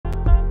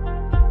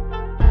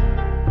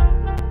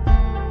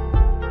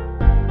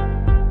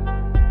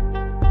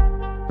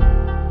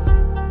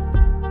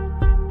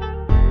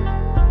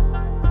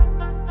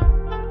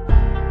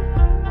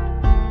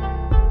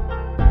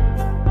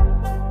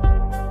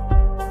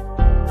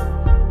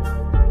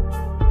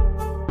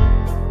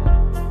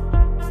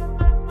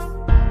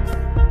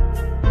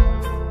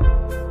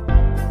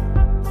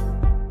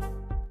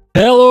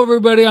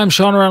everybody. I'm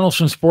Sean Reynolds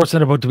from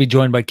Sportsnet, about to be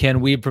joined by Ken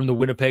Wiebe from the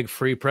Winnipeg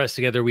Free Press.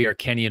 Together, we are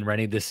Kenny and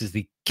Renny. This is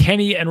the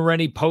Kenny and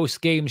Renny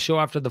post-game show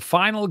after the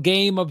final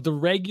game of the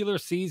regular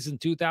season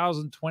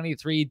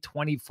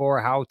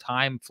 2023-24. How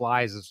time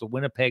flies as the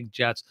Winnipeg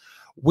Jets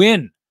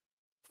win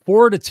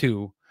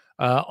 4-2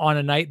 on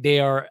a night they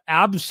are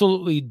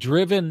absolutely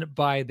driven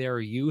by their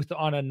youth,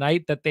 on a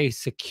night that they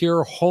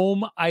secure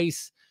home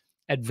ice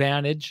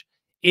advantage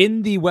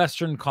in the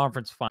Western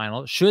Conference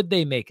Final, should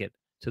they make it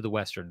to the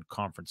Western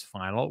Conference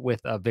Final with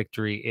a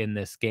victory in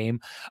this game.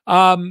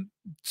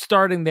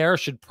 Starting there,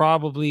 should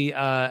probably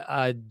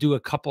do a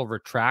couple of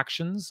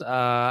retractions.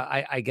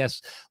 I guess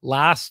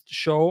last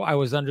show I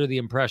was under the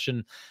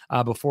impression,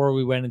 before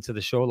we went into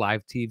the show,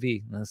 live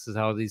TV, this is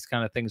how these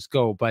kind of things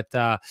go, but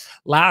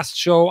last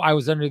show I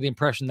was under the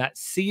impression that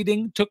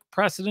seeding took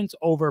precedence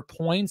over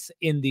points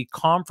in the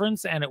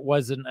conference, and it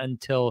wasn't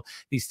until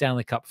the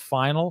Stanley Cup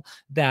final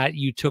that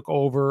you took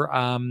over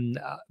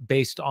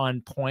based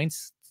on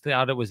points.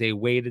 Thought it was a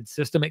weighted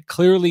system. It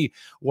clearly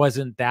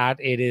wasn't that.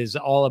 It is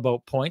all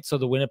about points. So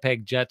the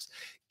Winnipeg Jets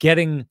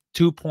getting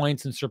 2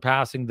 points and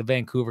surpassing the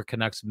Vancouver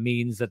Canucks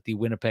means that the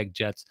Winnipeg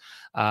Jets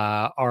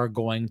are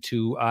going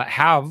to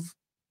have,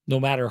 no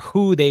matter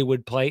who they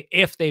would play,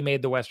 if they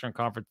made the Western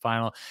Conference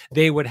Final,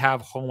 they would have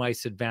home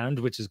ice advantage,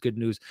 which is good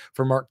news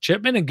for Mark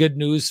Chipman and good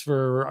news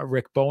for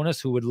Rick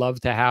Bowness, who would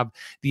love to have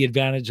the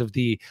advantage of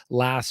the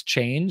last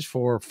change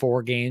for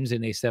 4 games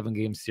in a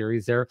 7-game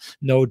series there,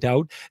 no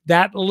doubt.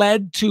 That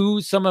led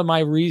to some of my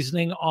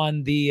reasoning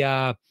on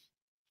the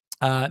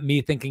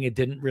me thinking it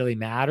didn't really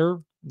matter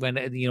when,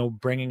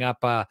 bringing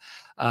up the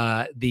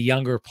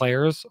younger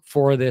players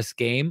for this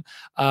game.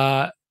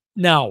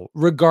 Now,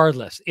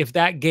 regardless, if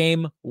that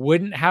game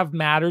wouldn't have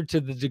mattered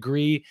to the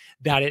degree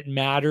that it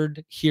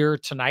mattered here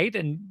tonight,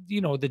 and,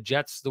 the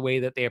Jets, the way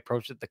that they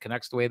approached it, the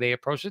Canucks, the way they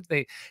approached it,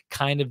 they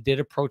kind of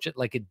did approach it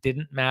like it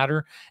didn't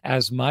matter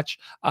as much.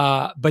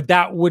 But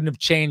that wouldn't have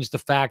changed the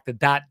fact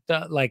that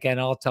and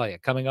I'll tell you,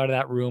 coming out of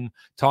that room,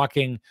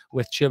 talking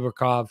with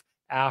Chibrikov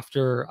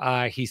after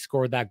he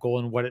scored that goal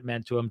and what it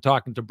meant to him,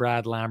 talking to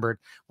Brad Lambert,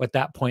 what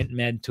that point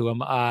meant to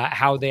him,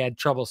 how they had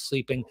trouble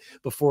sleeping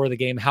before the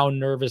game, how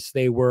nervous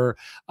they were.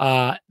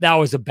 That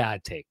was a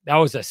bad take. That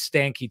was a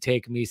stanky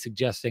take, me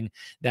suggesting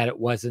that it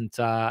wasn't,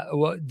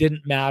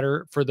 didn't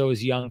matter for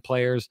those young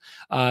players.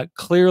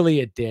 Clearly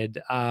it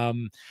did. I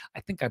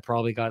think I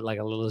probably got like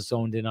a little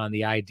zoned in on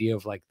the idea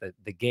of like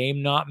the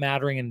game not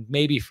mattering, and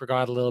maybe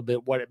forgot a little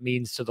bit what it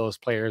means to those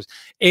players.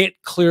 It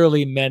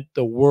clearly meant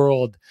the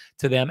world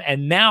to them.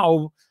 And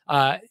now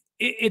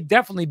it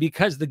definitely,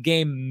 because the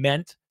game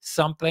meant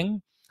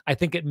something, I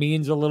think it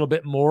means a little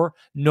bit more,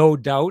 no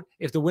doubt.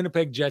 If the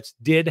Winnipeg Jets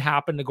did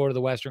happen to go to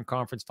the Western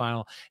Conference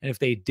Final, and if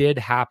they did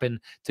happen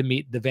to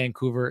meet the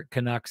Vancouver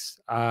Canucks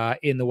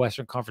in the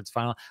Western Conference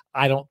Final,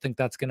 I don't think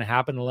that's going to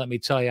happen. And let me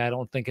tell you, I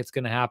don't think it's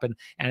going to happen.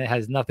 And it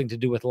has nothing to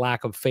do with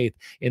lack of faith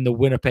in the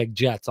Winnipeg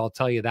Jets. I'll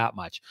tell you that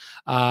much.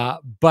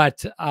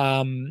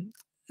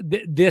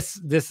 This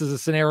is a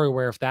scenario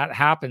where if that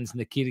happens,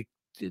 Nikita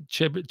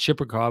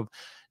Chibrikov,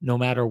 no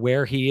matter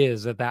where he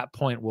is at that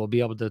point, will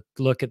be able to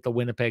look at the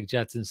Winnipeg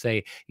Jets and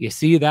say, you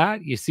see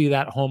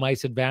that home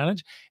ice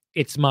advantage?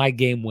 It's my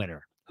game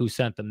winner who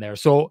sent them there.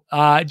 So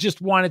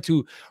just wanted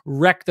to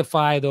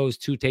rectify those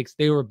 2 takes.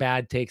 They were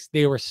bad takes.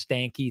 They were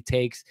stanky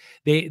takes.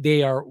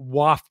 They are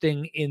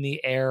wafting in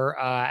the air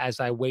as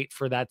I wait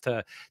for that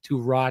to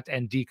rot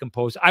and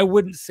decompose. I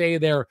wouldn't say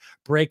they're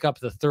break up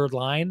the third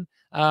line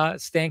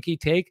stanky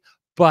take,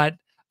 but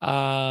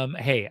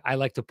hey, I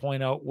like to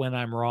point out when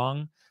I'm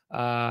wrong.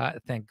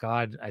 Thank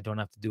God I don't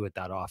have to do it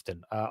that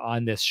often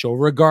on this show.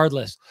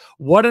 Regardless,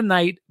 what a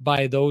night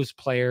by those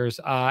players.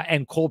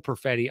 And Cole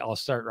Perfetti, I'll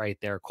start right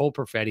there. Cole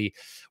Perfetti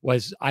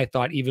was, I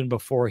thought, even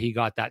before he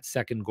got that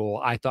second goal,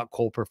 I thought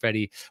Cole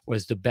Perfetti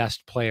was the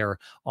best player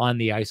on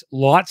the ice.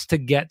 Lots to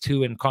get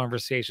to in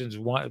conversations.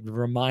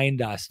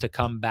 Remind us to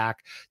come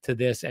back to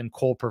this and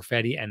Cole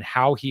Perfetti and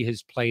how he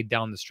has played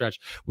down the stretch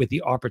with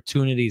the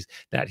opportunities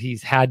that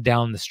he's had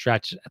down the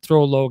stretch.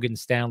 Throw Logan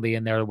Stanley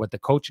in there, what the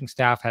coaching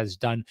staff has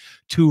done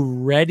to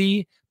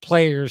ready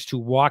players to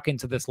walk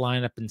into this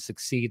lineup and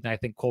succeed. And I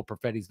think Cole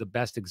Perfetti is the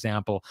best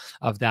example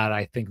of that.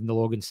 I think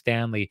Logan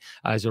Stanley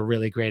is a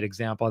really great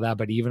example of that.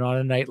 But even on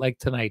a night like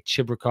tonight,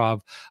 Chibrikov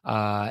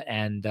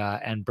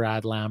and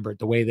Brad Lambert,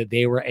 the way that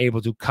they were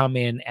able to come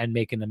in and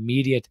make an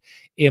immediate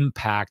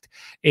impact,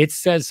 it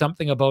says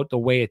something about the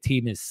way a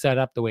team is set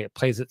up, the way it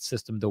plays its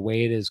system, the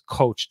way it is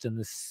coached, and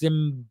the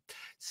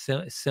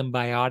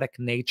symbiotic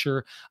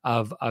nature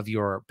of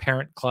your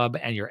parent club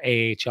and your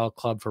AHL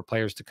club for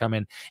players to come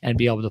in and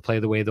be able to play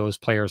the way those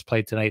players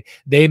played tonight.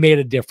 They made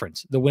a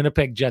difference. The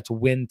Winnipeg Jets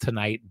win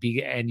tonight,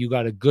 and you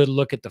got a good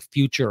look at the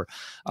future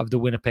of the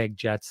Winnipeg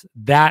Jets.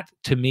 That,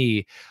 to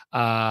me,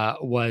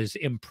 was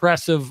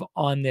impressive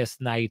on this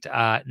night,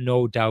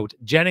 no doubt.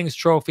 Jennings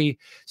Trophy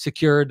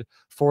secured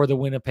for the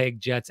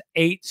Winnipeg Jets.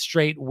 8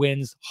 straight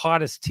wins,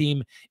 hottest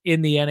team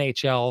in the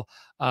NHL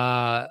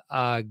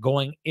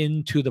going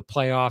into the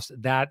playoffs.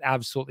 That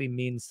absolutely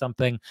means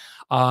something.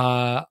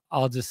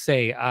 I'll just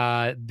say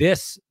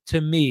this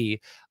to me,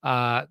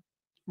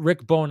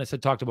 Rick Bowness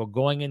had talked about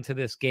going into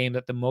this game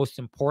that the most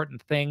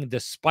important thing,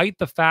 despite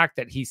the fact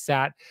that he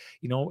sat,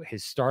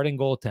 his starting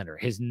goaltender,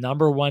 his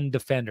 #1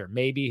 defender,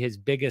 maybe his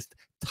biggest,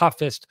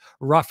 toughest,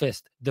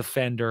 roughest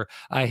defender,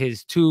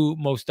 his 2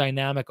 most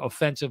dynamic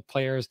offensive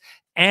players,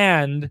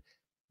 and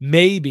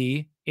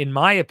maybe, in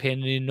my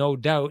opinion, no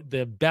doubt,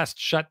 the best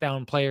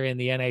shutdown player in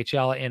the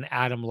NHL in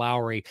Adam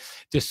Lowry.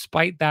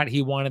 Despite that,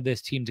 he wanted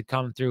this team to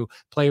come through,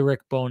 play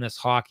Rick Bowness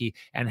hockey,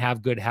 and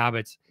have good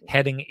habits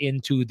heading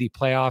into the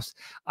playoffs.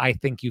 I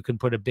think you can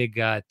put a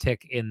big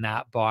tick in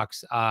that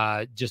box.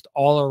 Just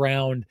all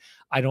around,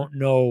 I don't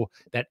know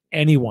that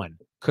anyone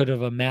could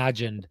have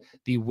imagined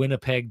the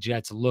Winnipeg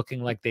Jets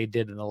looking like they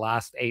did in the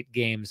last 8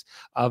 games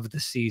of the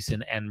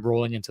season and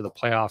rolling into the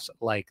playoffs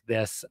like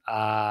this.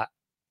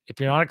 If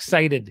you're not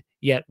excited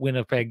yet,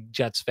 Winnipeg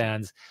Jets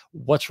fans,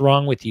 what's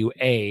wrong with you,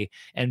 A?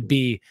 And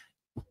B,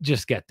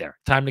 just get there.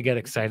 Time to get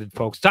excited,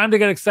 folks. Time to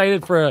get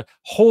excited for a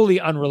wholly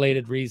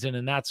unrelated reason,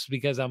 and that's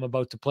because I'm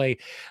about to play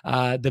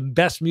the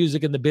best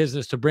music in the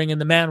business to bring in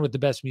the man with the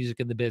best music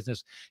in the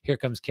business. Here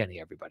comes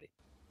Kenny, everybody.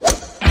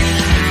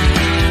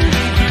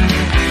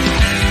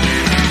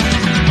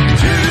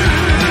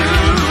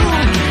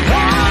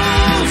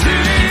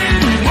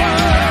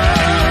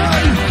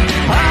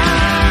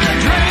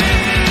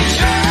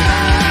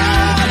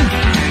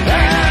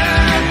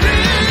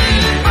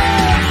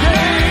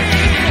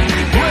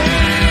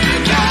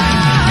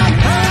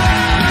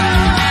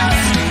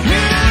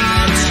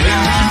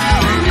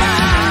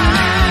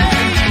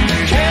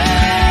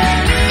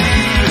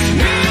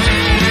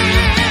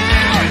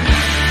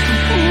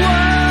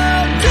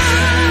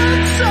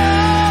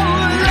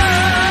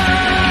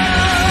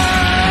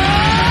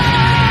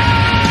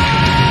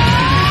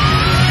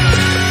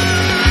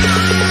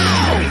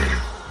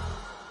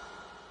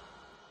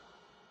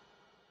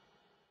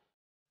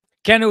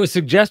 Ken, it was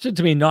suggested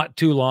to me not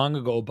too long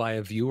ago by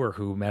a viewer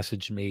who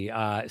messaged me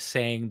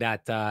saying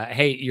that,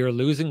 hey, you're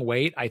losing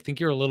weight. I think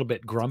you're a little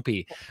bit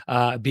grumpy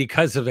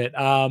because of it.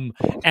 And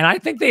I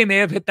think they may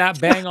have hit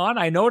that bang on.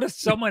 I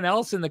noticed someone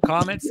else in the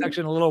comments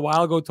section a little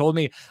while ago told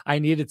me I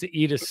needed to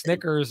eat a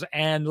Snickers.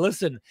 And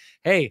listen,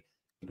 hey,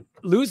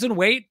 losing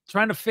weight,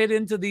 trying to fit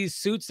into these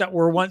suits that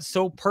were once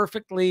so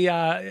perfectly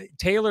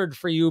tailored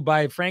for you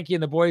by Frankie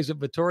and the boys at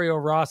Vittorio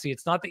Rossi.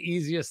 It's not the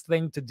easiest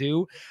thing to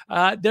do.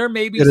 There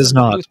may be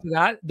some truth to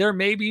that. There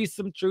may be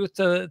some truth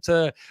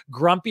to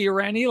grumpy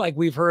Renny. Like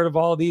we've heard of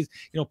all these,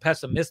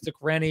 pessimistic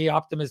Renny,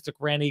 optimistic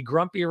Renny,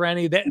 grumpy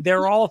Renny.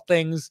 They're all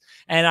things.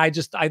 And I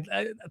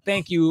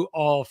thank you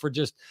all for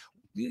just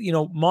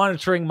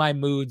monitoring my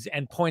moods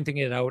and pointing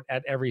it out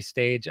at every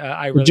stage.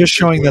 I really just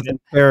showing that they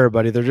care,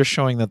 buddy. They're just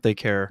showing that they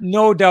care.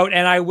 No doubt.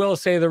 And I will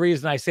say the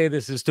reason I say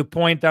this is to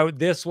point out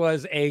this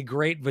was a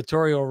great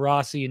Vittorio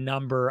Rossi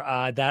number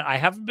that I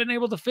haven't been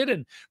able to fit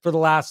in for the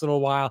last little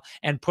while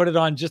and put it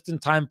on just in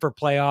time for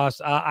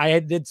playoffs. I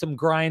did some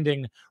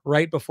grinding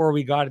right before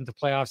we got into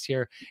playoffs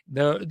here.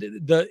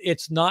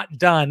 It's not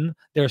done.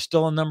 There's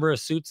still a number of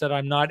suits that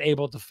I'm not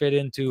able to fit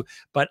into,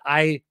 but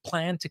I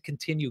plan to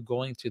continue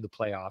going through the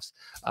playoffs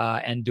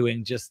and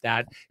doing just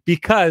that,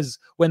 because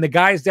when the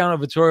guys down at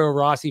Vittorio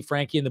Rossi,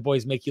 Frankie and the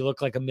boys make you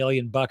look like $1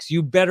 million,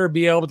 you better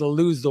be able to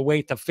lose the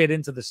weight to fit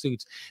into the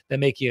suits that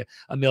make you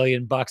 $1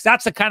 million.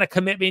 That's the kind of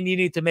commitment you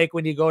need to make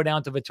when you go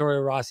down to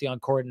Vittorio Rossi on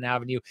Corden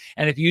Avenue.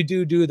 And if you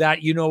do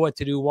that, you know what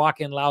to do. Walk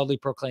in loudly,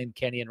 proclaim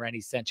Kenny and Renny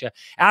sent you.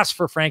 Ask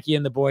for Frankie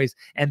and the boys,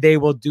 and they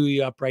will do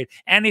you up right.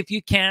 And if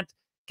you can't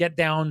get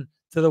down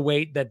to the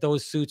weight that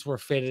those suits were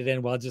fitted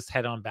in, well, just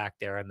head on back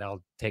there and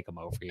they'll take them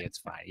over you. It's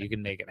fine. You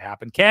can make it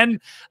happen.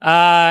 Ken,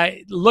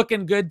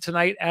 looking good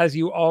tonight, as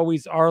you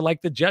always are,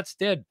 like the Jets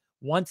did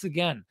once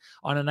again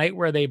on a night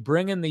where they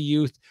bring in the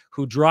youth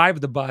who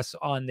drive the bus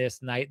on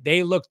this night.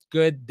 They looked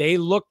good. They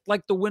looked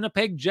like the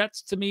Winnipeg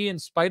Jets to me, in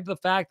spite of the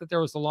fact that there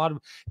was a lot of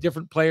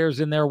different players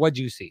in there. What'd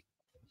you see?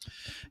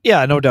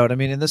 Yeah, no doubt. I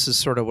mean, and this is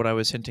sort of what I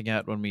was hinting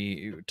at when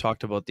we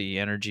talked about the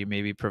energy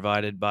maybe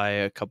provided by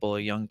a couple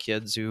of young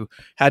kids who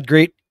had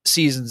great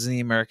seasons in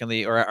the American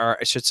League, or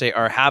I should say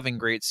are having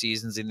great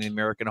seasons in the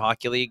American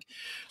Hockey League.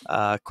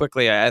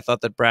 Quickly, I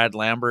thought that Brad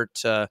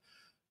Lambert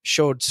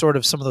showed sort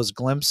of some of those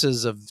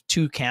glimpses of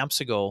 2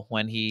 camps ago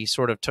when he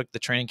sort of took the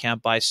training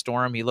camp by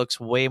storm. He looks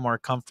way more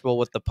comfortable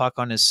with the puck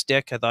on his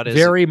stick. I thought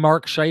very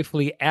Mark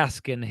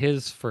Scheifele-esque in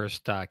his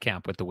first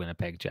camp with the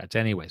Winnipeg Jets.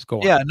 Anyways,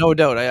 go on. Yeah, no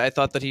doubt. I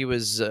thought that he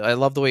was, I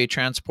love the way he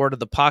transported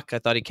the puck. I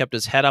thought he kept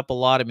his head up a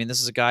lot. I mean,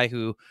 this is a guy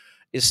who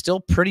is still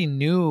pretty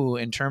new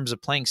in terms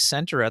of playing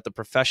center at the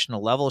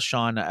professional level,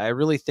 Sean. I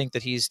really think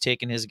that he's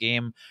taken his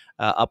game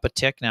up a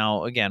tick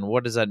now. Again,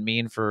 what does that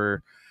mean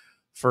for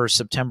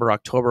September,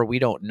 October? We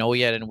don't know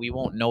yet, and we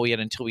won't know yet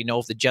until we know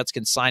if the Jets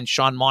can sign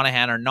Sean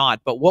Monahan or not.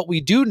 But what we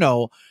do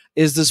know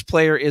is this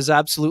player is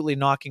absolutely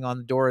knocking on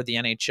the door of the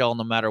NHL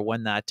no matter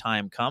when that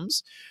time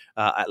comes.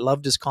 I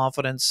loved his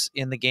confidence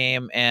in the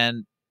game,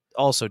 and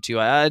also too,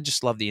 I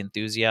just love the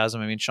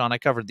enthusiasm. I mean, Sean, I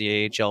covered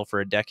the AHL for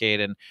a decade,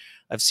 and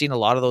I've seen a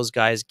lot of those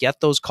guys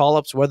get those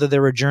call-ups, whether they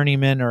were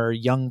journeymen or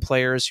young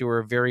players who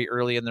were very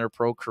early in their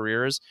pro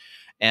careers.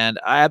 And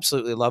I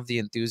absolutely love the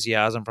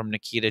enthusiasm from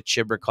Nikita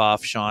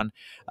Chibrikov, Sean.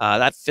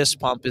 That fist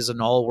pump is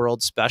an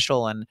all-world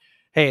special, and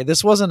hey,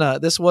 this wasn't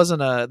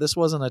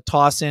a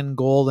toss-in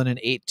goal and an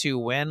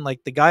 8-2 win.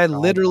 Like, the guy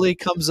literally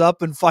comes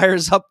up and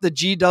fires up the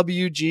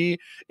GWG.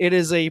 It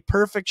is a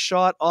perfect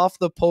shot off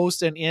the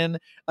post and in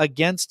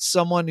against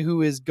someone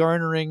who is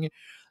garnering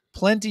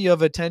plenty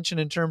of attention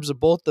in terms of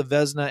both the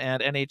Vezina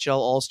and NHL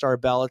All-Star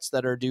ballots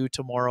that are due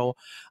tomorrow.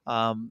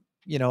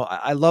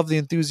 I love the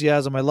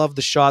enthusiasm. I love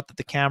the shot that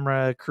the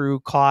camera crew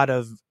caught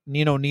of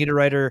Nino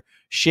Niederreiter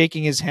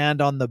shaking his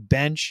hand on the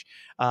bench.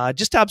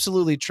 Just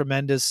absolutely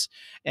tremendous,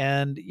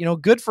 and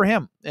good for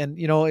him. And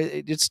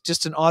it's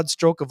just an odd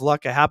stroke of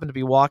luck. I happened to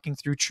be walking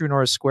through True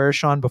North Square,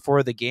 Sean,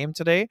 before the game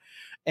today,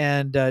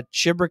 and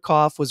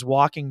Chibrikov was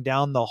walking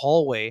down the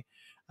hallway.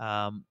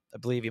 I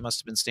believe he must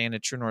have been staying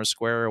at True North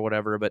Square or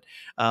whatever, but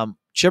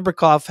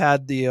Chibrikov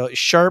had the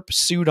sharp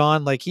suit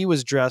on, like he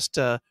was dressed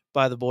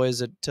by the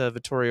boys at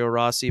Vittorio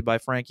Rossi, by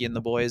Frankie and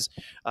the boys,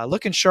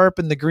 looking sharp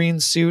in the green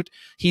suit.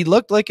 He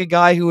looked like a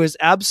guy who was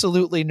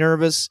absolutely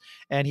nervous,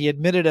 and he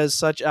admitted as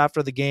such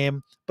after the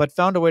game, but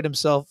found a way to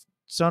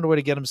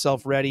get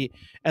himself ready,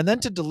 and then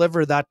to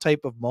deliver that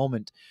type of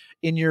moment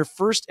in your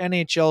first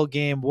NHL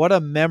game. What a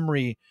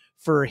memory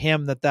for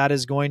him that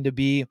is going to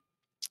be.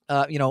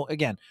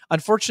 Again,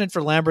 unfortunate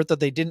for Lambert that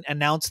they didn't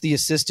announce the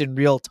assist in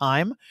real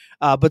time,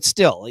 but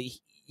still,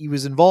 he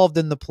was involved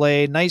in the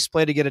play. Nice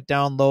play to get it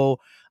down low.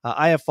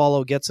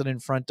 Iafallo gets it in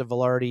front of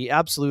Velarde.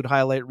 Absolute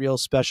highlight reel,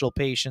 special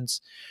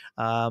patience.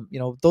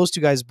 Those two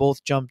guys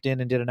both jumped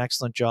in and did an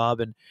excellent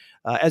job. And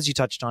as you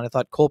touched on, I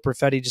thought Cole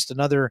Perfetti, just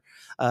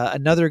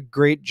another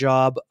great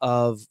job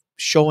of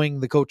showing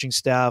the coaching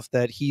staff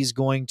that he's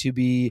going to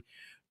be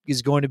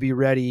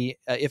ready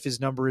if his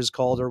number is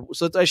called, or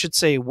so I should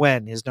say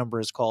when his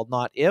number is called,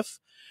 not if.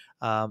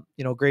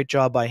 Great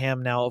job by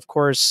him. Now, of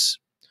course,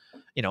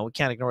 we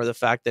can't ignore the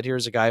fact that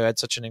here's a guy who had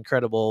such an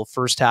incredible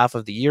first half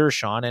of the year,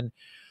 Sean, and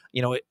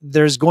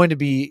there's going to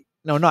be,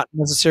 not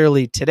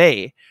necessarily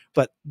today,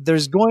 but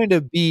there's going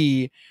to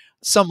be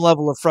some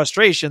level of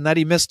frustration that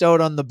he missed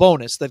out on the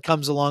bonus that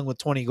comes along with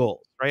 20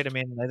 goals, right? I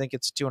mean, I think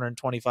it's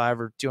 $225,000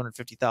 or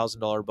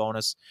 $250,000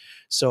 bonus.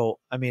 So,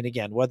 I mean,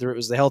 again, whether it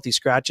was the healthy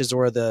scratches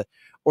or the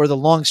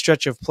long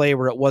stretch of play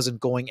where it wasn't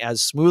going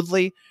as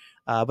smoothly,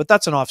 but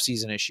that's an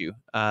off-season issue.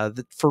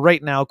 For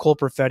right now, Cole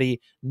Perfetti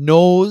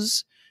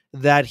knows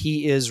that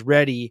he is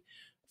ready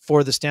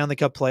for the Stanley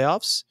Cup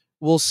playoffs.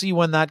 We'll see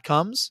when that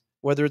comes,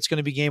 whether it's going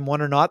to be game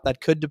one or not.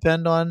 That could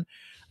depend on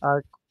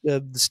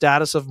the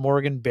status of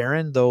Morgan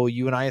Barron, though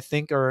you and I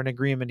think are in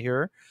agreement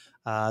here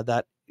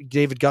that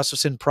David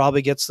Gustafsson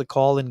probably gets the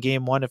call in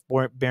game one if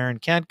Barron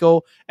can't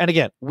go. And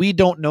again, we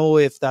don't know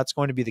if that's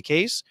going to be the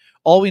case.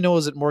 All we know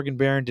is that Morgan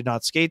Barron did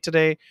not skate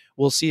today.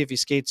 We'll see if he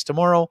skates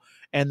tomorrow.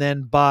 And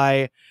then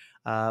by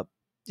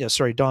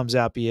Dom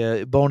Zappi,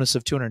 a bonus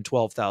of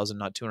 $212,000,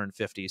 not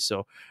 $250,000.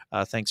 So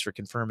thanks for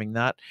confirming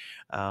that.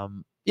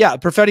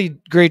 Perfetti,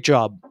 great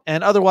job.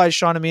 And otherwise,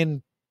 Sean, I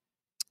mean,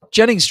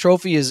 Jennings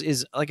Trophy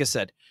is like I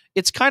said,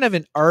 it's kind of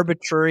an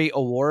arbitrary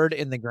award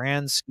in the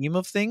grand scheme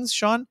of things,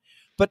 Sean.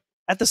 But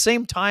at the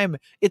same time,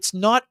 it's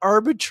not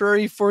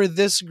arbitrary for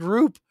this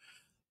group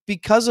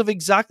because of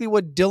exactly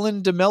what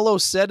Dylan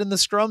DeMello said in the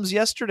scrums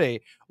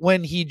yesterday.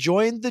 When he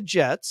joined the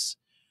Jets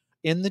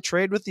in the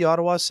trade with the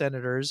Ottawa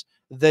Senators,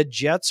 the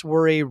Jets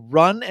were a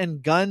run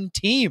and gun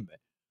team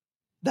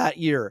that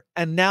year.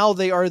 And now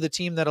they are the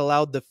team that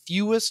allowed the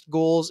fewest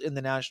goals in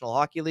the National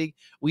Hockey League.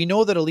 We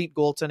know that elite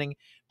goaltending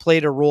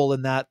played a role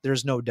in that.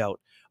 There's no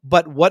doubt.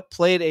 But what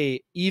played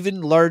a even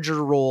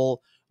larger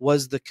role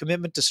was the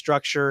commitment to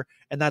structure.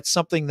 And that's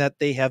something that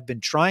they have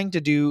been trying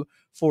to do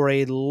for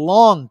a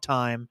long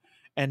time.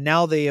 And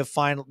now they've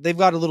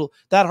got a little,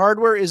 that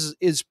hardware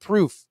is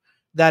proof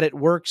that it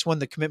works when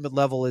the commitment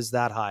level is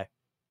that high.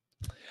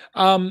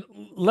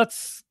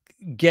 Let's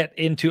get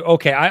into,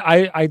 okay,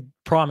 I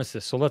promise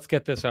this. So let's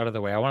get this out of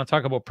the way. I want to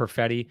talk about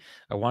Perfetti.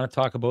 I want to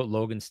talk about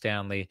Logan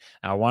Stanley.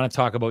 I want to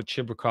talk about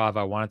Chibrikov.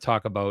 I want to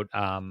talk about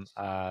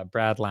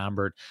Brad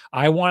Lambert.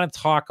 I want to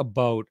talk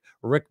about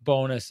Rick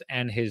Bowness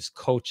and his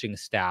coaching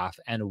staff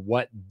and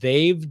what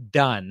they've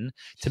done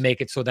to make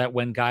it so that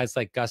when guys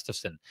like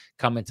Gustafsson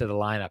come into the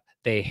lineup,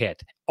 they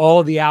hit.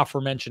 All the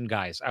aforementioned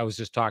guys I was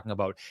just talking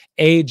about,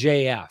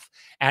 AJF.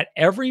 At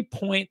every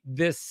point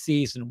this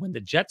season, when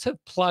the Jets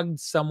have plugged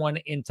someone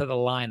into the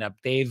lineup,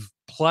 they've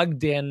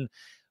plugged in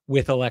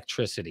with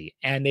electricity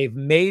and they've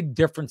made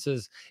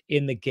differences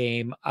in the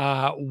game.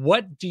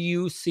 What do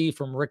you see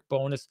from Rick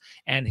Bowness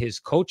and his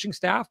coaching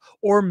staff,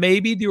 or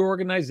maybe the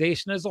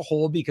organization as a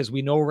whole? Because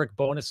we know Rick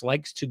Bowness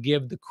likes to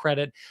give the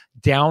credit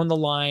down the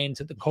line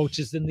to the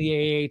coaches in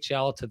the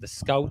AHL, to the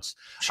scouts,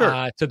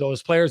 to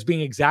those players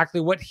being exactly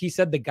what he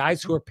said. The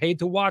guys who are paid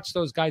to watch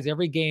those guys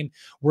every game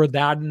were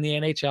that in the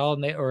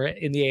NHL or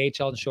in the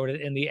AHL and showed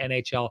it in the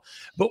NHL.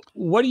 But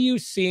what are you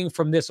seeing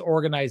from this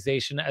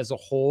organization as a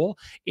whole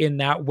in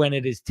that that when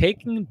it is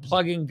taking and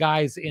plugging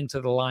guys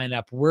into the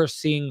lineup, we're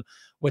seeing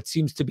what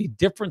seems to be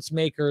difference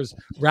makers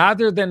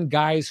rather than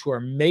guys who are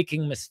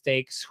making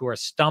mistakes, who are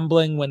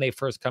stumbling when they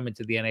first come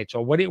into the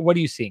NHL. What are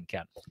you seeing,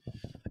 Ken?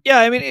 Yeah,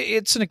 I mean,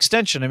 it's an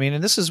extension. I mean,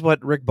 and this is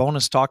what Rick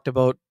Bowness talked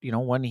about,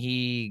 when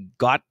he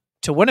got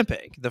to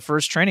Winnipeg, the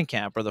first training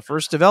camp or the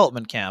first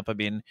development camp. I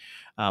mean,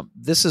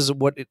 this is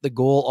what the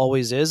goal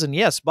always is. And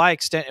yes, by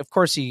extent, of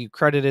course, he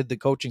credited the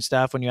coaching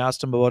staff when you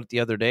asked him about it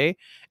the other day.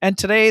 And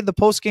today, the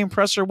post-game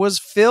presser was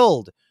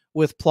filled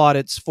with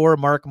plaudits for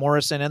Mark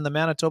Morrison and the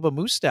Manitoba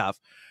Moose staff.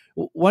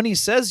 When he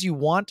says you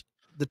want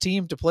the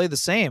team to play the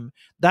same,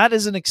 that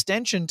is an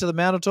extension to the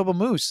Manitoba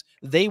Moose.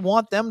 They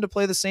want them to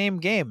play the same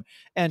game.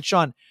 And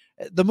Sean,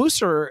 the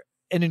Moose are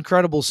an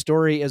incredible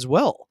story as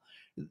well.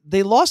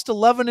 They lost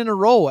 11 in a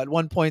row at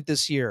one point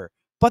this year,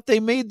 but they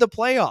made the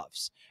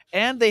playoffs,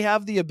 and they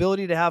have the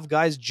ability to have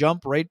guys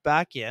jump right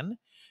back in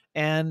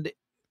and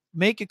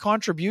make a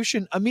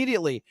contribution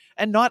immediately,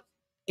 and not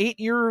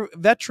 8-year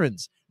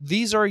veterans.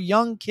 These are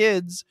young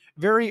kids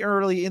very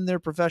early in their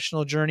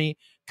professional journey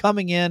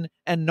coming in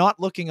and not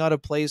looking out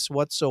of place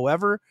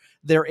whatsoever.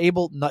 They're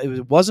able,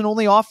 it wasn't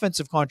only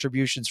offensive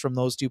contributions from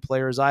those two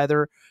players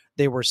either.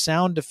 They were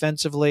sound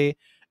defensively,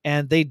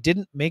 and they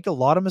didn't make a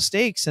lot of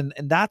mistakes. And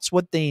that's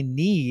what they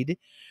need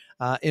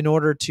in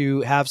order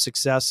to have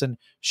success. And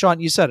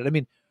Sean, you said it. I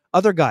mean,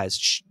 other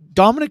guys,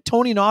 Dominic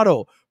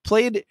Toninato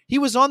played, he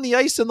was on the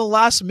ice in the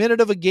last minute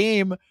of a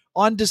game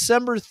on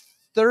December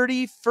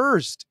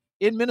 31st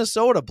in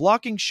Minnesota,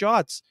 blocking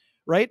shots,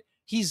 right?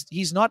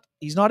 He's not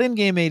in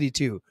game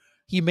 82.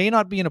 He may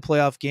not be in a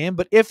playoff game,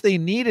 but if they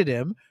needed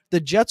him, the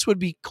Jets would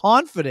be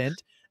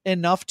confident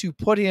enough to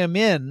put him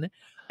in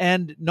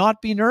and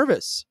not be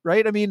nervous,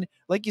 right? I mean,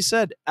 like you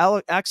said,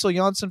 Axel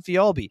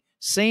Jonsson-Fjällby,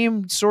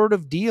 same sort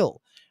of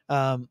deal.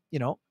 The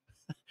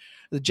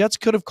Jets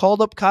could have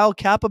called up Kyle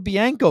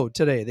Capobianco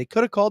today. They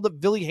could have called up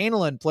Ville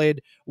Heinola,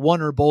 played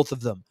one or both of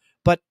them.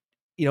 But,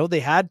 they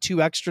had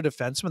 2 extra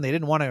defensemen. They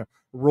didn't want to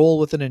roll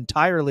with an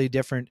entirely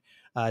different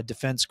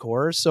defense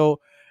core.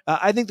 So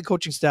I think the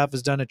coaching staff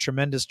has done a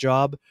tremendous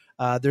job.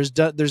 There's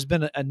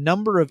been a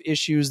number of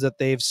issues that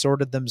they've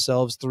sorted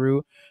themselves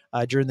through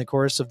during the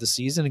course of the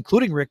season,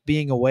 including Rick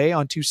being away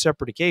on 2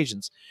 separate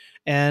occasions.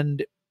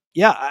 And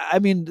yeah, I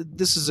mean,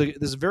 this is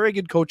a very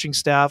good coaching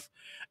staff.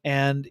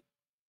 And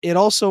it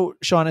also,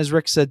 Sean, as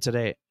Rick said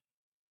today,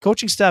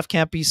 coaching staff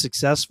can't be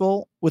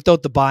successful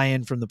without the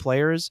buy-in from the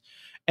players.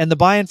 And the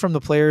buy-in from the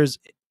players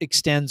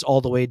extends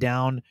all the way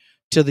down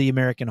to the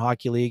American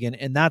Hockey League.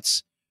 And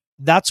that's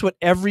what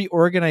every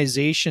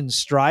organization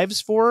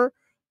strives for,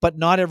 but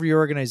not every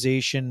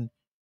organization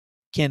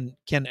can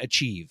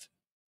achieve.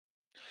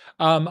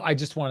 I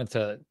just wanted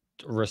to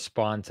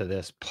respond to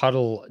this.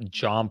 Puddle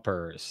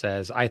Jumper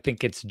says, I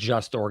think it's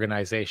just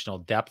organizational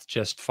depth,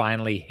 just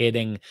finally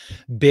hitting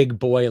big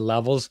boy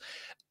levels.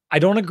 I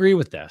don't agree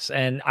with this.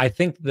 And I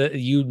think that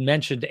you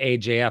mentioned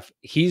AJF.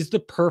 He's the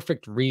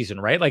perfect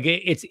reason, right? Like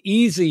it's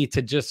easy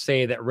to just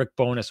say that Rick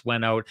Bowness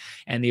went out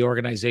and the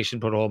organization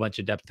put a whole bunch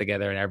of depth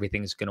together and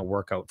everything's going to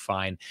work out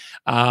fine.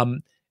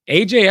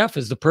 AJF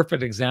is the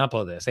perfect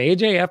example of this.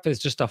 AJF is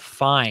just a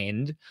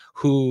find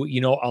who,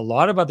 a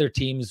lot of other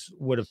teams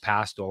would have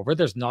passed over.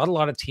 There's not a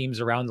lot of teams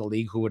around the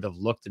league who would have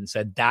looked and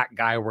said, that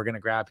guy, we're going to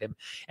grab him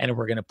and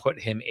we're going to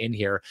put him in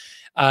here.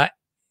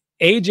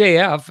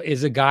 AJF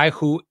is a guy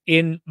who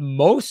in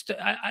most,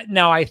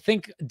 now I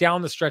think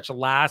down the stretch of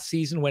last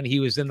season when he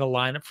was in the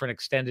lineup for an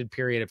extended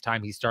period of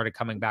time, he started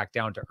coming back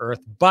down to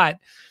earth. But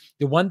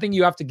the one thing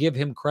you have to give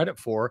him credit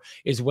for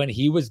is when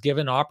he was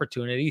given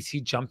opportunities, he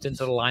jumped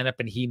into the lineup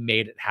and he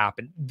made it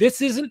happen. This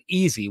isn't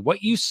easy.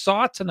 What you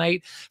saw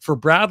tonight for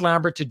Brad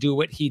Lambert to do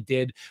what he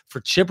did,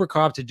 for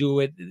Chibrikov to do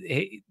what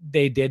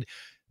they did,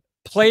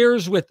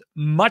 players with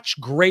much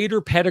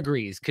greater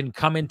pedigrees can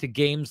come into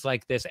games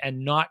like this and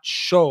not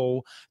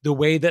show the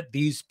way that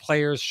these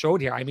players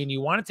showed here. I mean,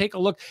 you want to take a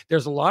look.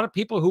 There's a lot of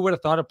people who would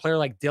have thought a player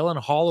like Dylan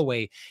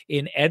Holloway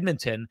in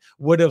Edmonton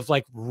would have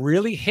like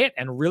really hit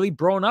and really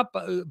blown up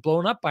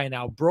by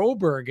now.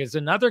 Broberg is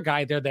another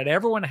guy there that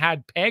everyone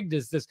had pegged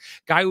as this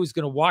guy who's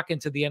going to walk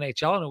into the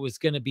NHL and it was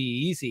going to be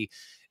easy.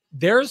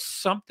 There's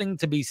something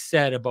to be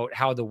said about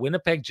how the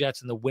Winnipeg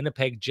Jets and the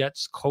Winnipeg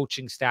Jets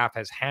coaching staff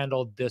has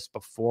handled this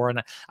before.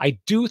 And I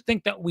do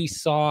think that we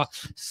saw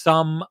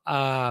some,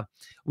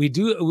 we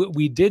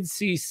did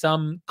see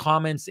some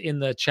comments in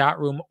the chat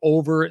room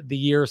over the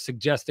year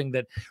suggesting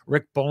that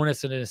Rick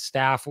Bowness and his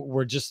staff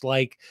were just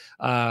like,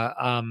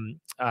 the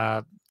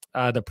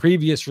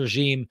previous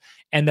regime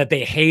and that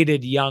they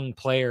hated young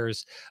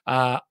players.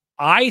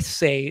 I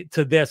say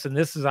to this, and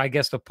this is, I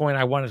guess, the point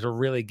I wanted to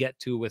really get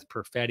to with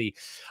Perfetti.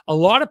 A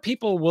lot of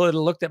people will have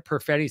looked at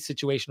Perfetti's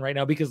situation right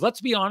now because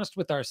let's be honest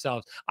with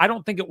ourselves. I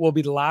don't think it will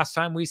be the last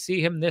time we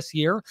see him this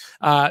year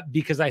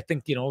because I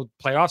think,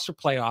 playoffs are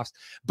playoffs.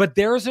 But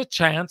there's a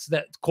chance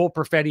that Cole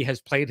Perfetti has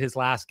played his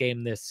last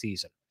game this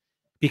season.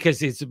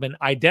 because it's been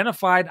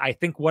identified. I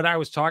think what I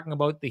was talking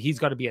about, that he's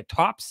got to be a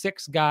top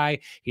 6 guy.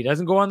 He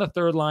doesn't go on the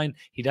 3rd line.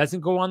 He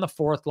doesn't go on the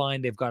 4th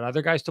line. They've got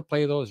other guys to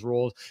play those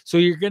roles. So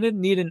you're going to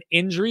need an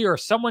injury or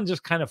someone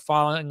just kind of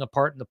falling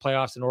apart in the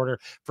playoffs in order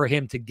for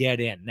him to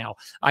get in. Now,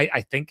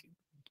 I think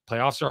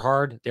playoffs are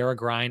hard. They're a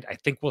grind. I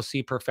think we'll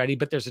see Perfetti,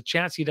 but there's a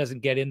chance he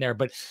doesn't get in there.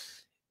 But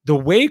the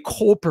way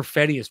Cole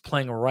Perfetti is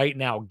playing right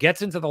now,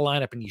 gets into the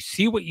lineup, and you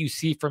see what you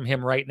see from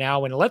him right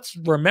now. And let's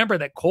remember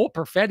that Cole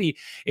Perfetti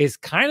is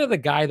kind of the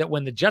guy that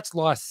when the Jets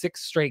lost 6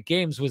 straight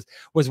games was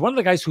one of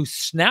the guys who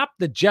snapped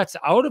the Jets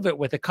out of it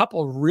with a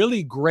couple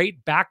really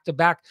great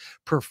back-to-back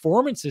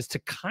performances to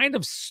kind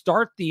of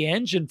start the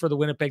engine for the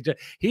Winnipeg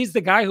Jets. He's the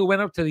guy who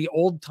went up to the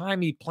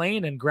old-timey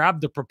plane and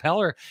grabbed the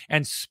propeller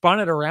and spun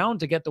it around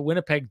to get the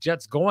Winnipeg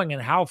Jets going.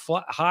 And how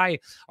high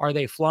are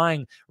they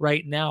flying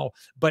right now?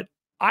 But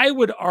I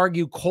would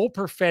argue Cole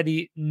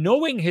Perfetti,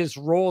 knowing his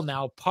role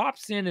now,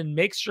 pops in and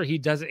makes sure he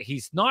does it.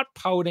 He's not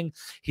pouting.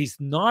 He's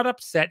not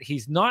upset.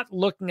 He's not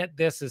looking at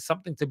this as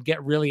something to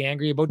get really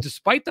angry about,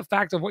 despite the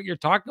fact of what you're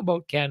talking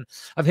about, Ken,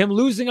 of him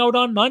losing out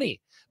on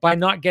money by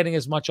not getting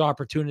as much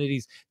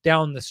opportunities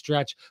down the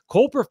stretch.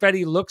 Cole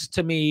Perfetti looks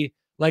to me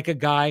like a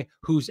guy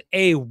who's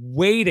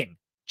waiting,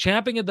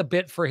 champing at the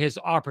bit for his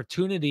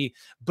opportunity,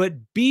 but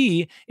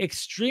B,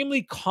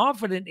 extremely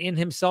confident in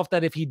himself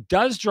that if he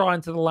does draw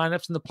into the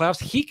lineups in the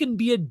playoffs, he can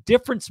be a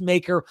difference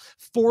maker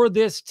for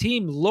this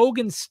team.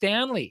 Logan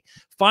Stanley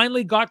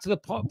finally got to the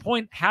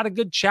point, had a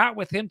good chat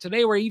with him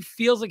today where he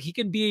feels like he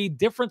can be a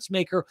difference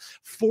maker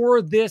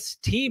for this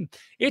team.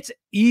 It's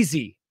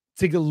easy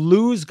to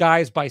lose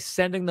guys by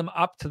sending them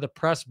up to the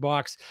press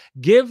box.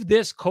 Give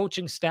this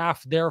coaching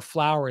staff their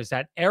flowers.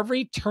 At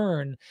every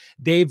turn,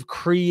 they've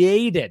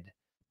created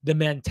the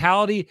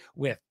mentality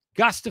with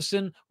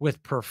Gustafsson,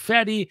 with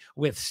Perfetti,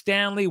 with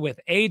Stanley, with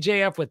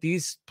AJF, with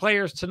these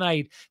players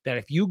tonight, that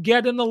if you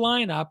get in the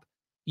lineup,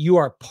 you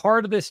are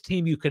part of this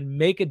team. You can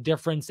make a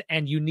difference,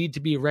 and you need to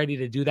be ready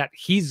to do that.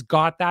 He's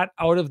got that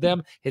out of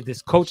them.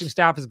 This coaching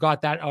staff has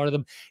got that out of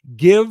them.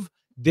 Give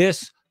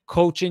this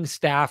coaching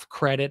staff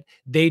credit.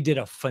 They did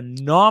a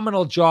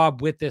phenomenal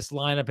job with this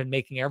lineup and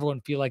making everyone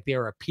feel like they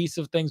are a piece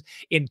of things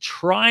in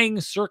trying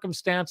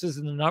circumstances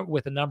and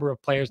with a number of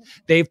players.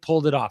 They've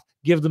pulled it off.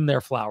 Give them their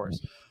flowers.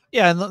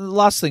 Yeah, and the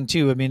last thing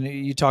too, I mean,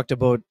 you talked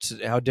about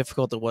how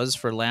difficult it was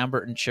for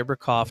Lambert and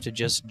Chibrikov to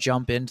just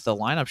jump into the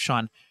lineup,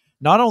 Sean.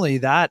 Not only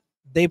that,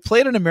 they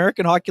played an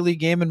American Hockey League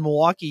game in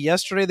Milwaukee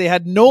yesterday. They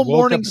had no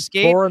morning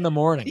skate. 4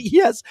 a.m.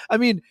 Yes. I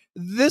mean,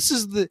 this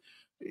is the,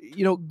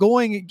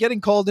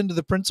 getting called into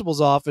the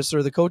principal's office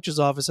or the coach's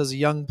office as a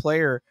young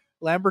player.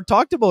 Lambert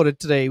talked about it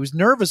today. He was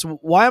nervous.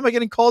 Why am I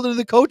getting called into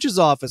the coach's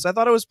office? I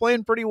thought I was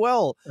playing pretty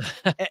well.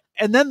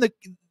 And then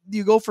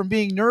you go from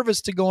being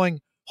nervous to going,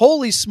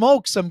 holy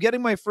smokes, I'm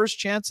getting my first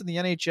chance in the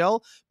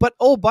NHL. But,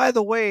 oh, by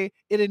the way,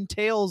 it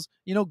entails,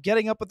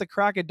 getting up at the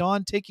crack of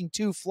dawn, taking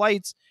 2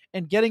 flights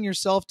and getting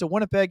yourself to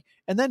Winnipeg.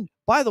 And then,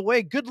 by the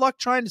way, good luck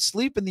trying to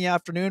sleep in the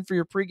afternoon for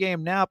your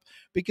pregame nap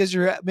because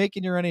you're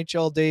making your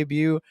NHL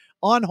debut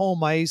on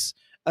home ice,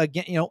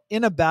 again,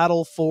 in a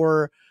battle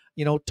for,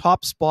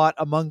 top spot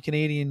among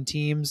Canadian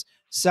teams,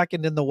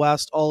 second in the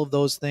West, all of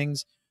those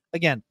things.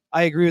 Again,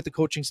 I agree with the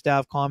coaching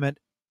staff comment.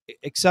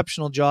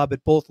 Exceptional job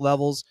at both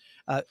levels.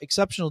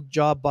 Exceptional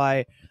job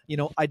by,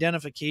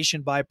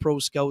 identification by pro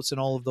scouts and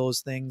all of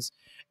those things.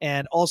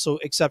 And also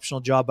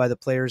exceptional job by the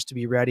players to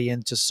be ready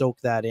and to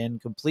soak that in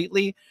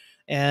completely.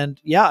 And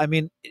yeah, I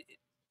mean,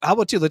 how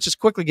about you? Let's just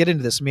quickly get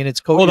into this. I mean,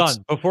 it's hold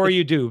on before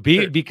you do,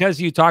 because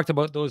you talked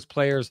about those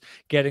players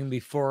getting the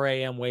 4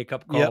 a.m. wake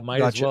up call. Yep,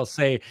 might as well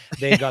say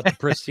they got the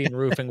Pristine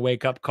Roofing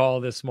wake up call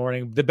this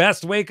morning, the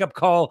best wake up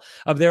call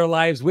of their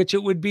lives, which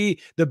it would be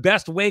the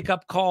best wake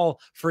up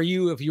call for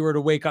you if you were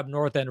to wake up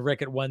North End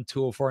Rick at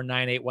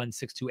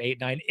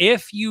 1-204-981-6289.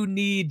 If you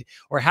need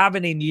or have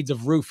any needs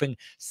of roofing,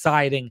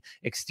 siding,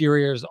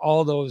 exteriors,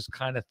 all those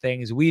kind of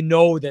things, we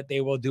know that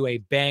they will do a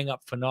bang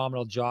up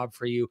phenomenal job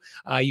for you.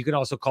 You can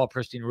also call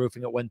Pristine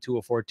Roofing at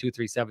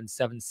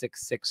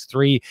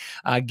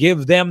 1-204-237-7663.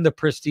 Give them the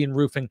Pristine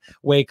Roofing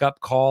wake-up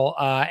call.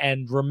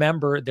 And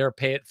remember their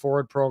Pay It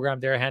Forward program.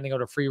 They're handing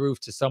out a free roof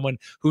to someone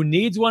who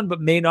needs one but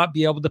may not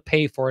be able to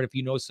pay for it. If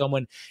you know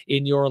someone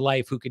in your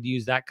life who could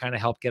use that kind of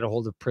help, get a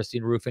hold of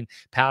Pristine Roofing.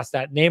 Pass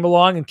that name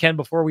along. And Ken,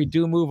 before we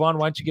do move on,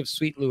 why don't you give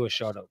Sweet Lou a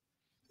shout-out?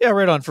 Yeah,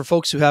 right on. For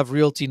folks who have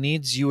realty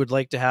needs you would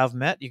like to have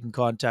met, you can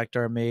contact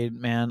our main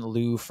man,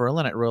 Lou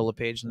Ferlin, at Royal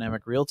LePage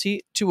Dynamic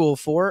Realty,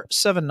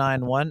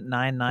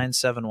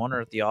 204-791-9971, or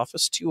at the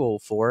office,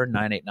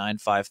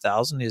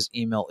 204-989-5000. His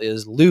email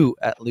is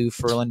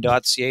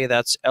lou@louferlin.ca.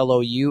 That's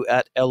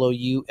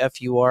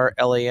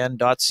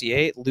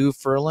LOU@LOUFURLAN.ca. Lou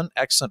Ferlin,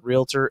 excellent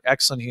realtor,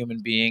 excellent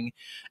human being,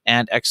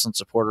 and excellent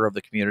supporter of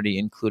the community,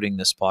 including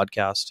this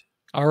podcast.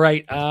 All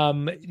right.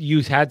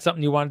 You had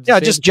something you wanted to say? Yeah,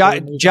 just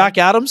Jack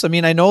Adams. I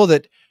mean, I know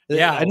that.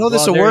 Yeah, I know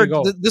this award.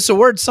 This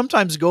award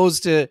sometimes goes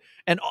to,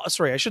 and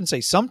sorry, I shouldn't say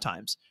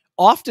sometimes.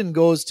 Often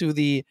goes to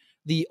the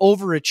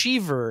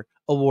overachiever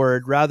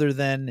award rather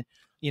than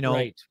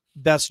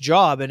best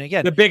job. And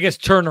again, the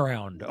biggest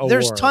turnaround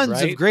there's award, tons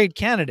right? of great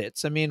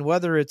candidates. I mean,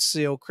 whether it's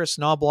Chris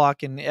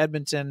Knobloch in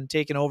Edmonton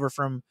taking over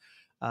from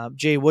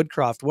Jay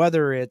Woodcroft,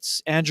 whether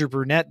it's Andrew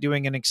Brunette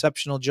doing an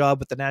exceptional job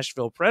with the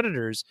Nashville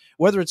Predators,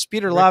 whether it's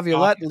Peter Rick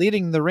Laviolette Tocchet.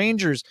 leading the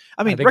Rangers.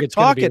 I mean, think it's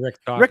going to be Rick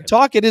Rick Tocchet.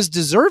 Tocchet is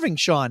deserving,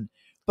 Sean.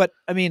 But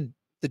I mean,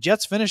 the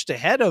Jets finished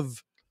ahead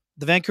of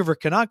the Vancouver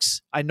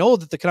Canucks. I know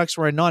that the Canucks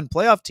were a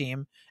non-playoff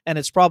team, and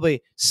it's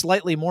probably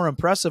slightly more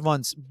impressive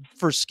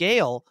for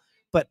scale.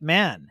 But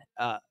man,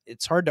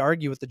 it's hard to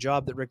argue with the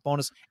job that Rick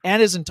Bowness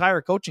and his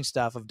entire coaching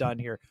staff have done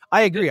here.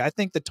 I agree. I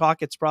think the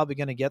Tocchet's probably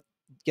going to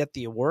get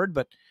the award,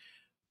 but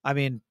I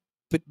mean,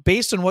 but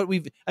based on what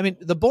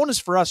the bonus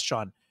for us,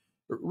 Sean,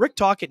 Rick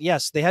Tocchet,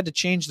 yes, they had to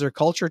change their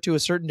culture to a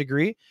certain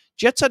degree.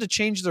 Jets had to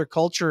change their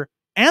culture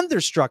and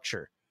their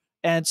structure.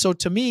 And so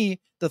to me,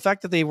 the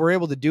fact that they were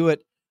able to do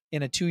it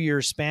in a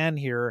 2-year span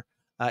here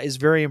is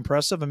very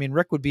impressive. I mean,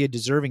 Rick would be a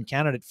deserving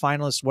candidate,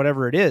 finalist,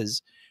 whatever it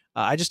is.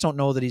 I just don't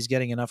know that he's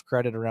getting enough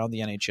credit around the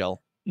NHL.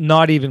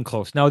 Not even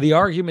close. Now, the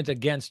argument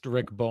against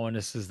Rick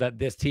Bowness is that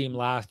this team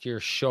last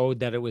year showed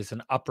that it was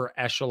an upper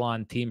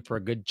echelon team for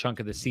a good chunk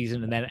of the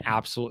season and then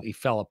absolutely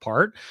fell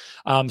apart.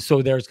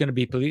 So there's going to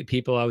be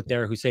people out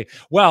there who say,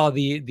 well,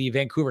 the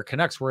Vancouver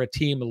Canucks were a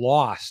team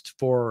lost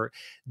for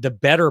the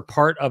better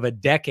part of a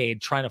decade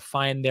trying to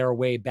find their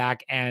way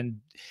back, and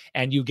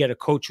you get a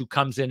coach who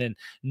comes in and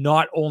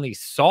not only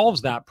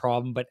solves that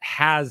problem, but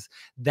has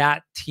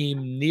that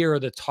team near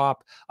the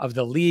top of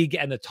the league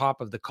and the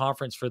top of the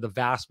conference for the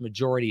vast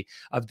majority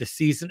of the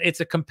season.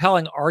 It's a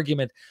compelling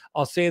argument.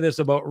 I'll say this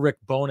about Rick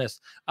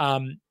Bowness.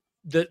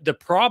 The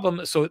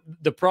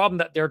problem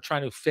that they're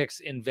trying to fix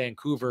in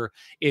Vancouver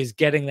is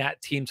getting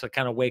that team to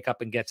kind of wake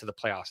up and get to the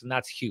playoffs. And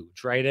that's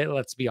huge, right?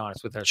 Let's be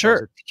honest with ourselves.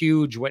 Sure. It's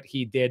huge what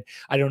he did.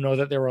 I don't know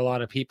that there were a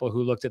lot of people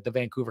who looked at the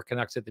Vancouver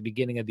Canucks at the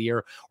beginning of the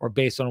year or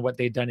based on what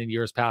they'd done in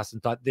years past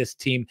and thought this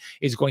team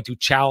is going to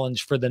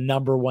challenge for the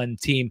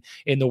 #1 team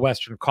in the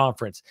Western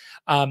Conference.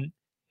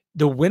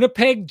 The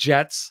Winnipeg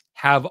Jets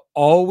have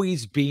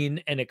always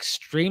been an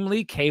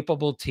extremely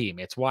capable team.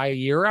 It's why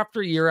year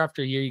after year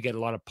after year, you get a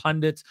lot of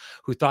pundits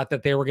who thought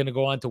that they were going to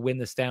go on to win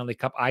the Stanley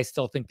Cup. I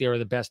still think they were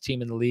the best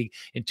team in the league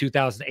in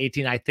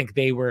 2018. I think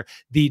they were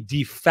the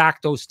de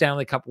facto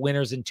Stanley Cup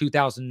winners in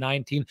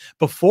 2019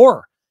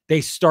 before they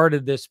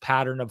started this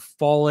pattern of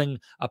falling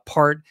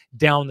apart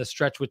down the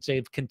stretch, which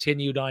they've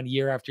continued on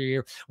year after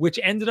year, which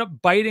ended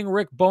up biting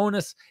Rick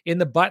Bowness in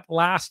the butt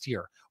last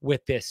year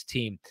with this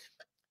team.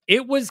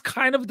 It was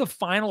kind of the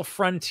final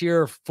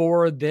frontier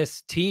for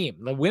this team.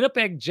 The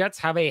Winnipeg Jets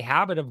have a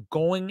habit of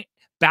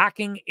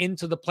backing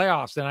into the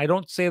playoffs. And I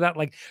don't say that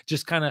like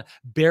just kind of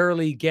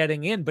barely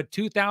getting in, but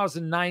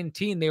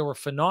 2019, they were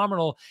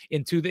phenomenal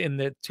in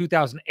the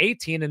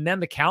 2018, and then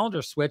the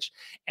calendar switched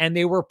and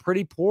they were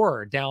pretty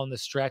poor down the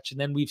stretch. And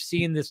then we've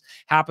seen this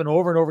happen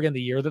over and over again,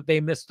 the year that they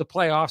missed the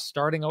playoffs,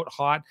 starting out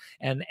hot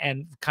and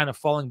kind of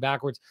falling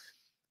backwards.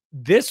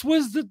 This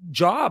was the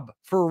job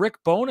for Rick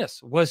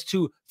Bowness, was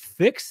to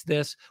fix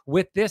this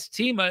with this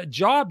team, a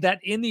job that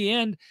in the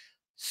end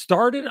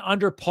started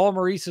under Paul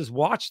Maurice's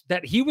watch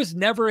that he was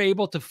never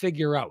able to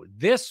figure out.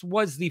 This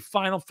was the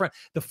final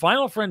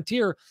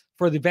frontier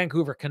for the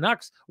Vancouver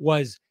Canucks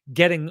was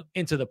getting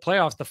into the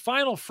playoffs. The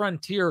final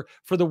frontier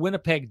for the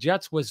Winnipeg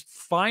Jets was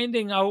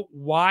finding out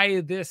why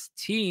this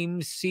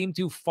team seemed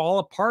to fall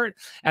apart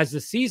as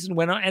the season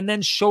went on and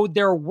then showed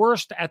their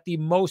worst at the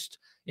most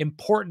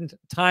important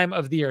time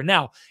of the year.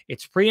 Now,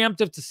 it's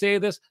preemptive to say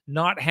this,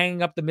 not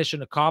hanging up the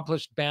mission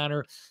accomplished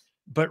banner,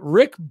 but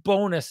Rick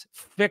Bowness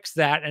fixed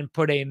that and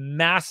put a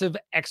massive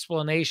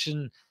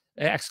exclamation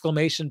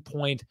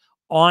point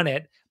on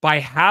it by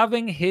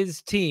having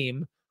his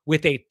team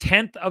with a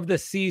 10th of the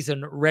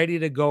season ready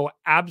to go,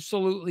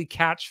 absolutely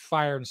catch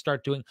fire and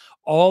start doing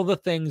all the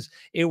things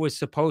it was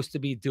supposed to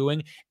be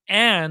doing,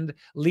 and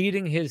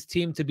leading his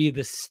team to be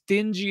the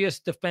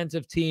stingiest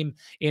defensive team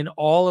in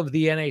all of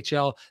the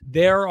NHL.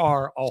 There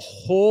are a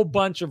whole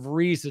bunch of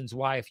reasons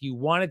why, if you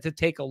wanted to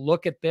take a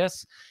look at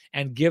this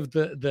and give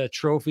the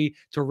trophy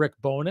to Rick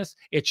Bowness,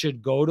 it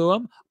should go to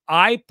him.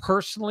 I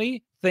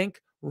personally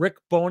think Rick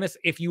Bowness,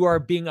 if you are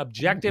being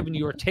objective and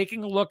you are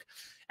taking a look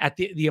at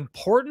the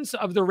importance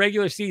of the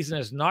regular season,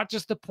 is not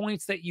just the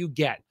points that you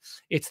get.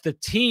 It's the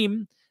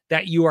team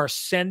that you are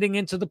sending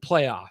into the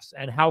playoffs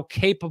and how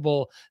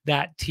capable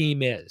that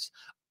team is.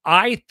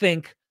 I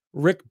think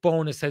Rick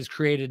Bowness has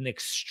created an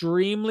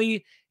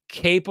extremely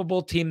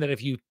capable team that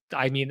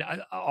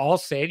I'll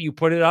say it, you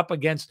put it up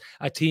against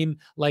a team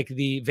like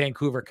the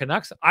Vancouver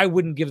Canucks, I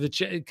wouldn't give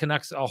the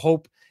Canucks a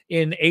hope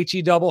in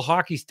double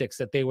hockey sticks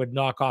that they would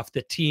knock off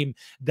the team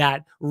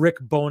that Rick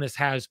Bowness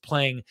has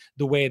playing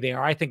the way they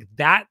are. I think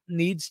that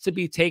needs to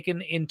be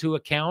taken into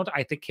account.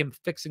 I think him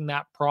fixing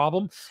that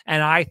problem,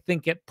 and I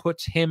think it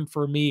puts him,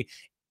 for me,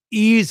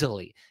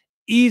 easily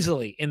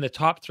in the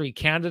top 3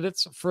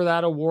 candidates for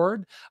that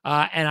award.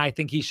 And I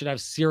think he should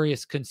have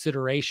serious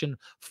consideration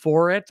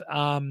for it.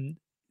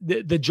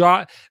 The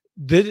job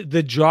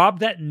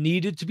that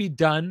needed to be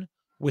done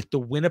with the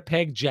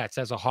Winnipeg Jets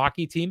as a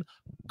hockey team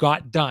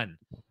got done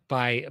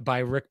by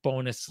Rick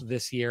Bowness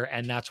this year,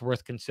 and that's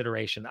worth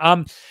consideration.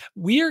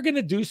 We are going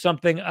to do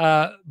something.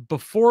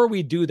 Before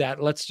we do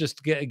that, let's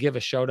just give a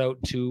shout out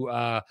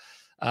to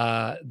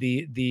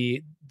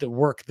the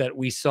work that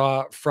we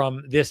saw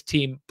from this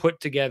team put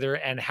together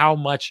and how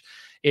much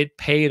it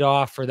paid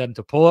off for them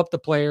to pull up the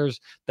players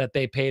that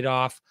they paid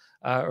off.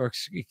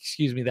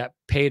 That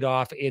paid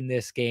off in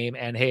this game.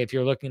 And hey, if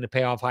you're looking to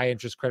pay off high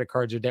interest credit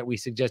cards or debt, we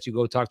suggest you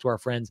go talk to our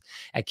friends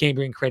at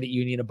Cambrian Credit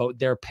Union about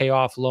their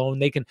payoff loan.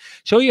 They can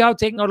show you how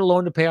taking out a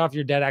loan to pay off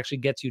your debt actually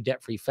gets you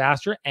debt free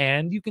faster,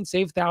 and you can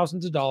save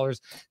thousands of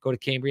dollars. Go to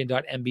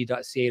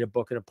cambrian.mb.ca to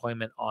book an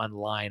appointment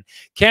online.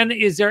 Ken,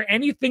 is there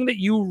anything that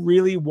you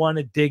really want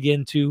to dig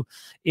into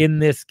in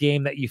this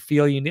game that you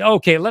feel you need?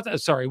 Okay,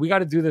 we got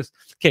to do this.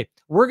 Okay,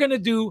 we're going to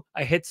do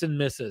a hits and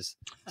misses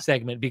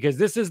segment because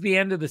this is the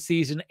end of the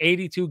season,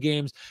 82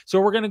 games.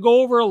 So we're going to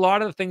go over a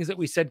lot of the things that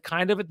we said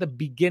kind of at the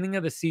beginning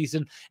of the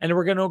season, and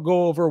we're going to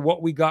go over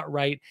what we got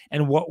right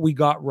and what we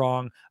got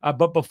wrong.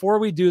 But before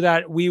we do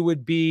that, we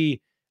would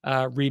be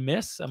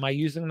remiss. Am I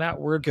using that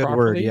word Good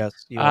properly? word,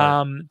 yes. You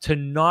are. To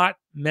not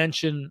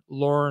mention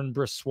Laurent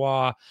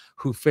Brossoit,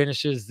 who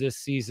finishes this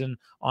season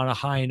on a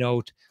high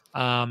note.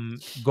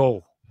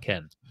 Go,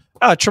 Ken.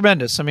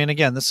 Tremendous. I mean,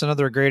 again, this is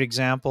another great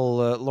example.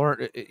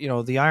 Lauren,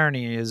 the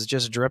irony is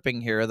just dripping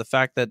here. The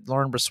fact that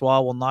Laurent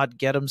Brossoit will not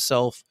get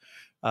himself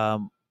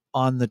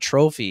on the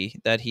trophy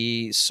that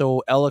he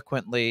so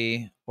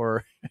eloquently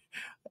or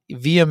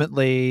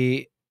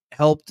vehemently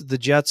helped the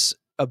Jets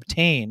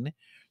obtain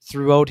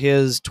throughout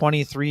his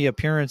 23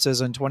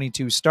 appearances and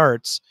 22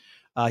 starts.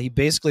 He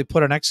basically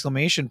put an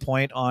exclamation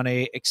point on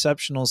a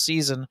exceptional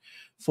season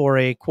for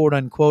a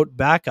quote-unquote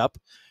backup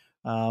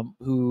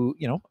who,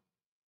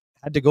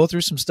 had to go through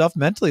some stuff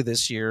mentally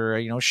this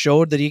year,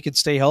 showed that he could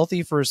stay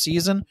healthy for a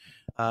season.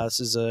 This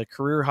is a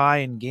career high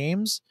in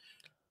games.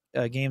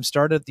 Game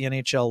started at the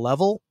NHL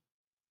level,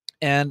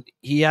 and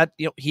he had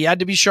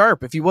to be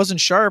sharp. If he wasn't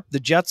sharp, the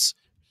Jets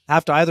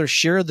have to either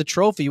share the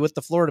trophy with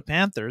the Florida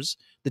Panthers,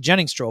 the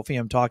Jennings Trophy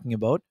I'm talking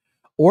about,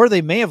 or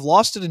they may have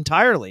lost it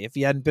entirely if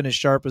he hadn't been as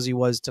sharp as he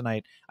was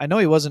tonight. I know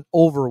he wasn't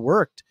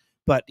overworked,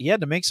 but he had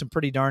to make some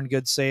pretty darn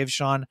good saves,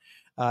 Sean.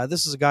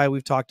 This is a guy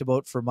we've talked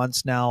about for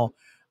months now.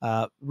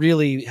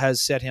 Really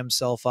has set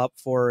himself up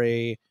for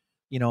a,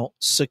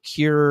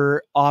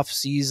 secure off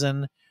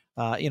season.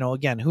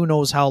 Again, who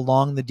knows how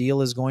long the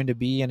deal is going to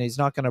be, and he's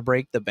not going to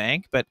break the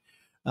bank, but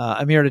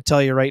I'm here to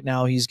tell you right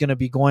now, he's going to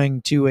be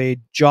going to a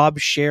job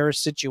share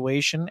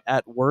situation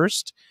at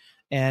worst.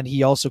 And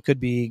he also could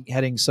be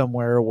heading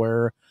somewhere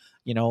where,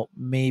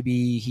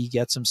 maybe he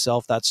gets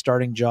himself that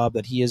starting job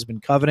that he has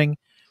been coveting.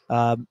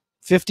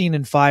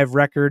 15-5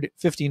 record,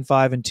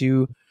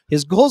 15-5-2.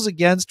 His goals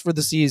against for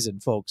the season,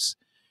 folks,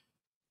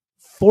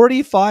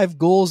 45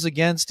 goals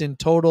against in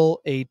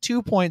total, a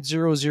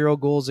 2.00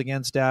 goals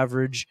against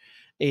average,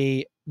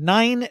 a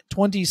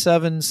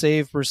 .927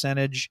 save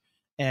percentage.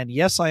 And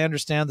yes, I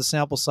understand the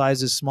sample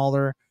size is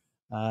smaller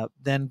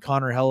than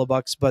Connor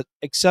Hellebuck's, but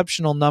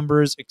exceptional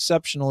numbers,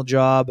 exceptional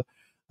job.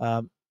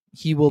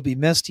 He will be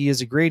missed. He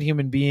is a great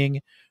human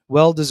being,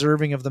 well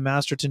deserving of the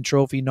Masterton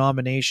Trophy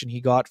nomination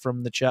he got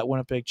from the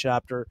Winnipeg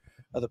chapter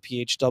of the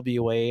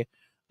PHWA.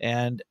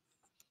 And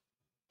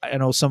I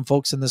know some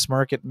folks in this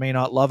market may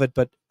not love it,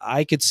 but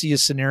I could see a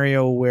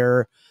scenario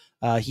where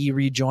he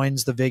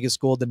rejoins the Vegas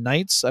Golden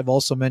Knights. I've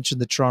also mentioned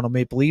the Toronto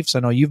Maple Leafs.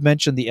 I know you've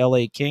mentioned the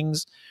LA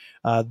Kings.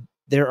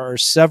 There are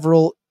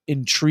several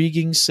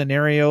intriguing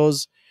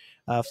scenarios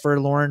for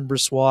Laurent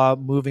Brossoit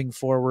moving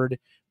forward,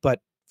 but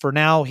for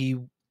now, he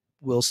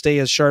will stay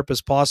as sharp as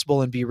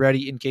possible and be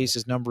ready in case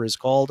his number is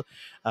called.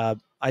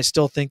 I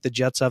still think the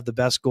Jets have the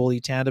best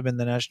goalie tandem in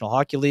the National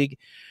Hockey League,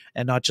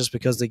 and not just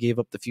because they gave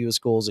up the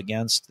fewest goals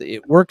against.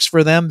 It works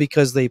for them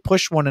because they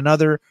push one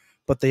another,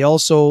 but they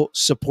also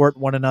support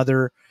one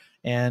another.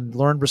 And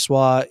Laurent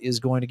Brossoit is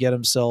going to get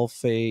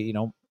himself a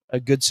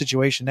good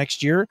situation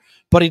next year,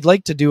 but he'd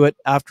like to do it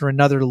after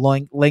another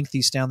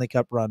lengthy Stanley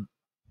Cup run.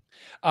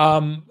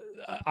 I'm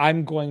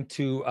going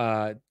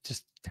to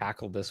just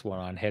tackle this one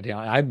on head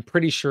on. I'm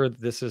pretty sure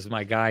this is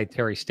my guy,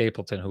 Terry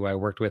Stapleton, who I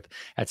worked with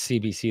at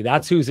CBC.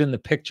 That's who's in the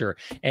picture.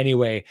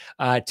 Anyway,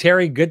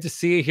 Terry, good to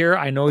see you here.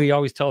 I know he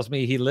always tells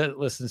me he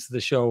listens to the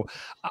show.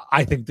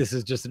 I think this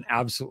is just an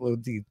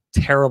absolutely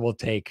terrible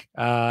take.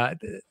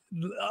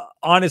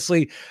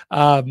 Honestly,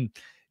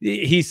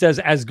 he says,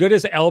 as good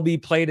as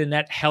LB played in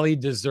net, Helly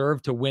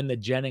deserved to win the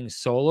Jennings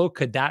solo.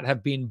 Could that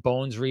have been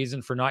Bones'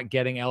 reason for not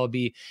getting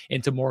LB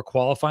into more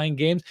qualifying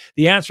games?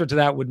 The answer to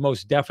that would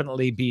most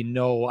definitely be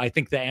no. I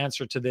think the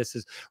answer to this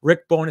is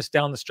Rick Bowness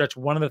down the stretch.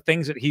 One of the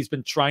things that he's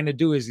been trying to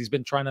do is he's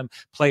been trying to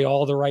play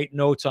all the right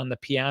notes on the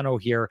piano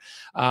here,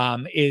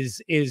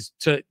 is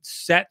to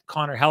set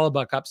Connor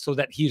Hellebuck up so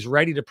that he's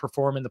ready to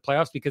perform in the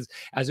playoffs, because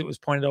as it was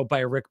pointed out by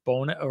Rick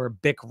Bowness or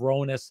Bick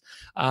Ronis,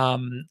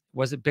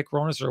 was it Bick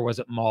Ronis or was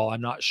it Mall?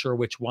 I'm not sure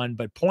which one,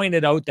 but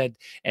pointed out that,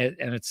 and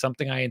it's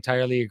something I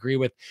entirely agree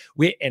with.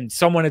 And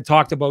someone had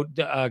talked about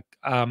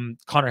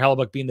Connor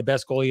Hellebuck being the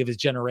best goalie of his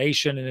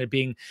generation and it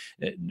being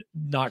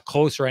not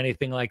close or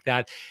anything like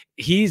that.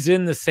 He's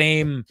in the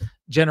same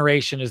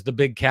generation is the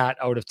big cat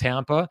out of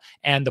Tampa,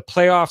 and the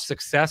playoff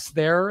success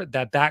there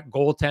that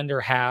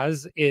goaltender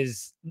has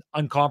is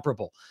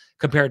incomparable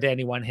compared to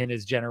anyone in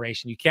his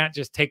generation. You can't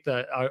just take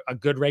a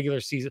good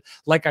regular season.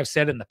 Like I've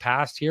said in the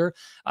past here,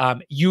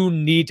 you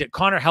need to,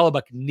 Connor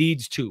Hellebuyck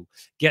needs to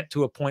get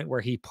to a point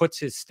where he puts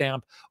his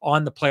stamp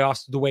on the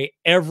playoffs the way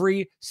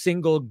every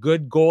single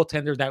good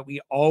goaltender that we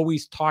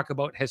always talk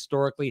about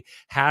historically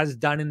has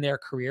done in their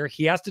career.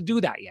 He has to do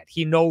that yet.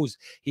 He knows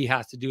he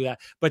has to do that.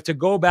 But to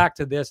go back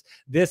to this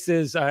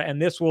is, and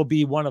this will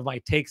be one of my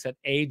takes that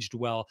aged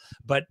well,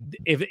 but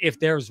if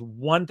there's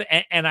one thing,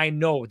 and I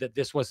know that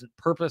this wasn't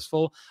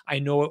purposeful, I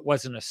know it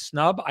wasn't a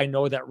snub. I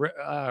know that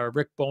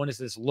Rick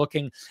Bowness is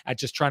looking at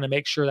just trying to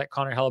make sure that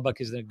Connor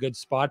Hellebuyck is in a good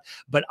spot.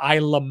 But I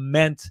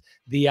lament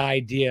the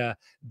idea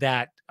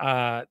that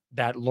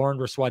that Laurent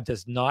Brossoit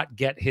does not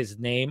get his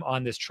name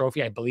on this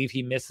trophy. I believe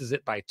he misses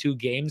it by 2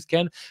 games,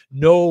 Ken.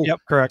 No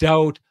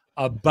doubt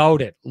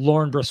about it.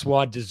 Laurent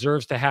Brossoit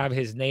deserves to have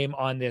his name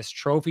on this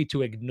trophy.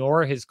 To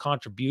ignore his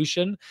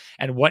contribution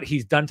and what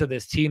he's done to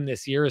this team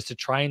this year is to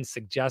try and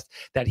suggest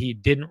that he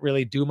didn't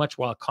really do much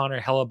while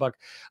Connor Hellebuyck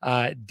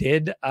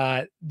did.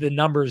 The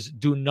numbers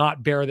do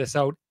not bear this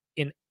out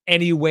in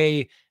any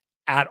way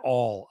at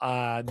all.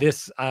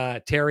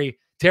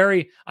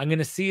 Terry, I'm going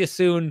to see you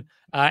soon.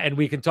 And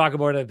we can talk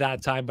about it at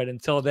that time. But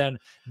until then,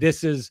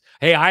 this is,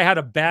 hey, I had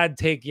a bad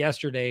take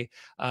yesterday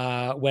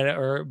with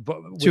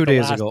 2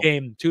 days ago.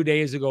 2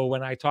 days ago,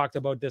 when I talked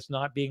about this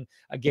not being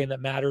a game that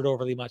mattered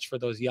overly much for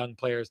those young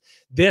players.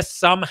 This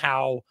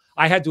somehow,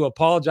 I had to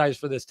apologize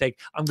for this take.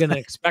 I'm going to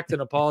expect an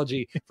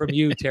apology from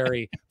you,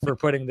 Terry, for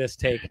putting this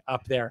take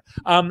up there.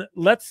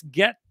 Let's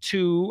get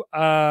to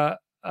our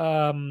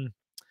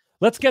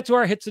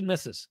hits and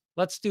misses.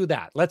 Let's do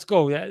that. Let's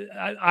go.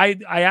 I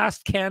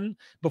asked Ken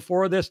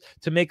before this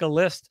to make a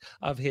list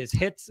of his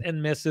hits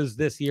and misses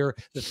this year,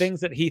 the things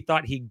that he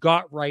thought he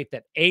got right,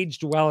 that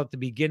aged well at the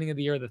beginning of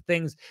the year, the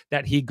things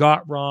that he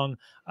got wrong.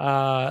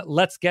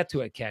 Let's get to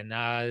it, Ken,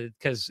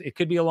 because it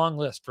could be a long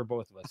list for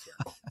both of us here.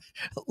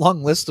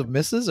 Long list of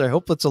misses? I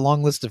hope it's a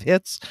long list of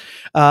hits.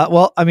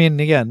 Well, I mean,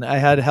 again, I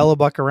had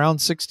Hellebuyck around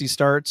 60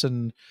 starts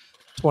and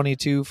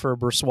 22 for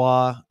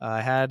Brossoit.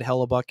 I had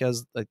Hellebuyck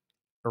as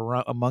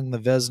among the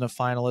Vezina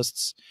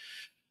finalists.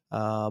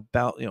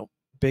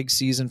 Big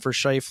season for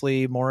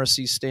Scheifele.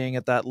 Morrissey staying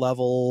at that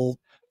level.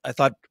 I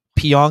thought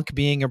Pionk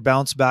being a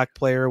bounce back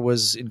player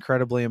was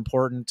incredibly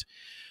important.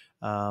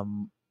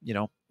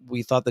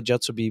 We thought the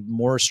Jets would be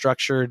more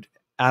structured.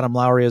 Adam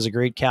Lowry is a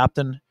great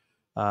captain.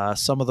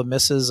 Some of the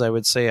misses, I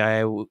would say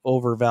I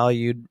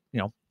overvalued,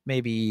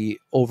 maybe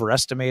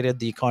overestimated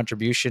the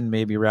contribution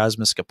maybe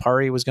Rasmus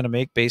Kapari was going to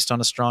make based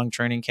on a strong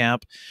training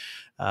camp.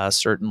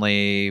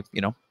 Certainly,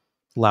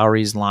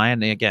 Lowry's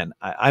line. And again,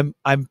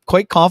 I'm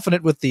quite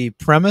confident with the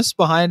premise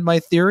behind my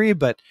theory,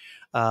 but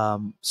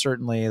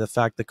certainly the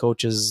fact the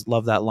coaches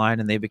love that line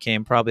and they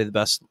became probably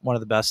one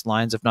of the best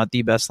lines, if not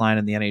the best line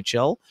in the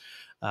NHL.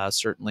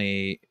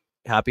 Certainly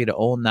happy to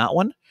own that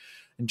one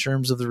in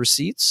terms of the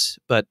receipts.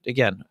 But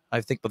again,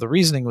 I think the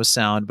reasoning was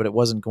sound, but it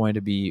wasn't going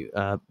to be,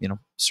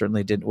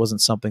 certainly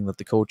wasn't something that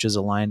the coaches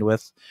aligned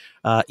with.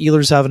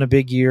 Ehlers having a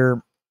big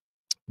year.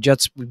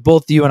 Jets,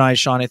 both you and I,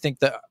 Sean, I think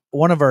that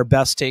one of our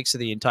best takes of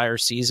the entire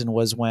season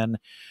was when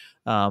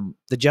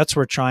the Jets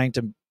were trying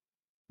to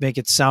make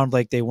it sound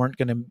like they weren't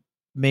going to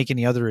make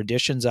any other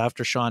additions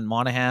after Sean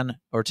Monahan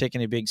or take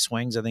any big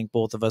swings. I think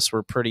both of us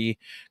were pretty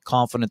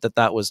confident that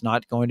that was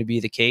not going to be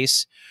the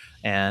case.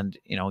 And,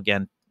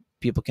 again,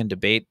 people can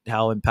debate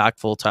how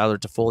impactful Tyler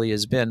Toffoli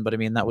has been, but I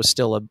mean, that was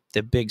still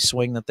the big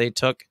swing that they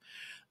took.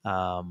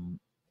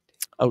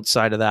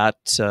 Outside of that,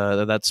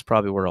 that's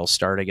probably where I'll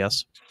start, I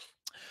guess.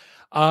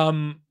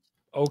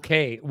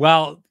 Okay.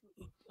 Well,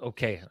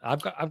 okay.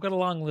 I've got a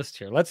long list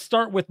here. Let's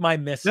start with my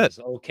misses.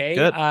 Good. Okay.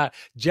 Good.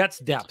 Jets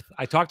depth.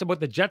 I talked about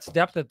the Jets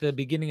depth at the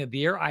beginning of the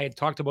year. I had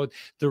talked about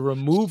the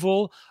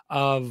removal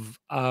of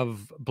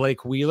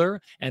Blake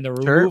Wheeler and the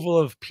removal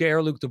of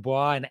Pierre-Luc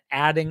Dubois and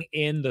adding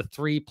in the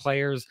 3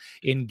 players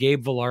in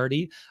Gabe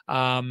Vilardi.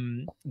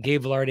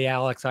 Gabe Vilardi,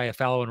 Alex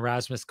Iafallo, and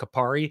Rasmus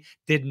Kapari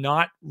did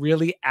not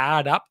really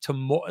add up to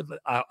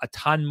a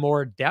ton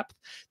more depth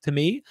to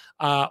me.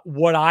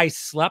 What I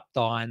slept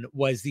on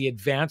was the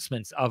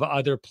advancements of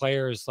other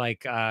players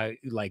like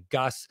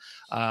Gus,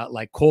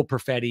 like Cole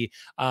Perfetti,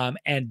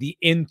 and the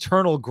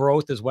internal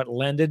growth is what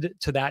lended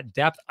to that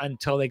depth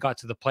until they got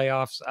to the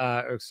playoffs,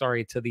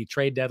 to the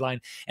trade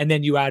deadline. And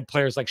then you add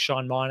players like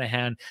Sean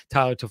Monahan,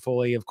 Tyler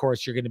Toffoli. Of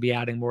course, you're going to be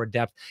adding more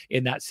depth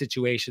in that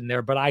situation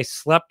there. But I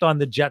slept on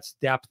the Jets'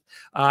 depth.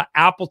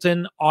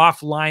 Appleton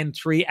off line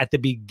 3 at the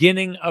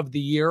beginning of the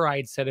year. I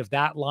had said if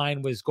that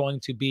line was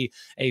going to be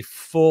a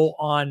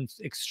full-on,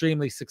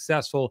 extremely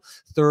successful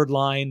third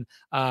line,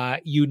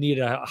 you need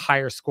a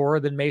higher scorer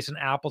than Mason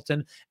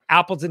Appleton.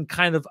 Appleton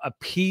kind of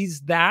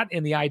appeased that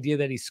in the idea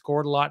that he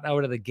scored a lot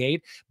out of the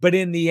gate. But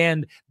in the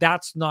end,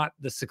 that's not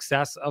the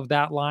success of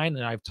that line.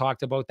 And I've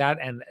talked about that.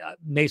 And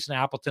Mason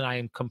Appleton, I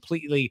am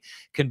completely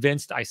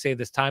convinced, I say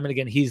this time and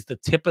again, he's the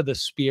tip of the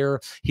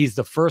spear. He's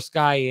the first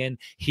guy in.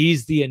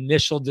 He's the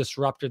initial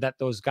disruptor that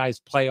those guys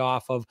play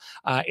off of.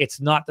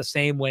 It's not the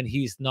same when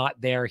he's not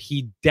there.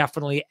 He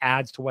definitely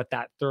adds to what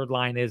that third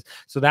line is.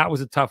 So that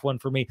was a tough one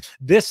for me.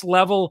 This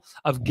level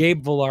of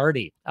Gabe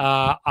Vilardi,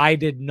 I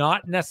did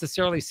not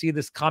necessarily see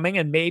this coming,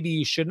 and maybe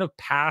you shouldn't have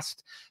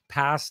past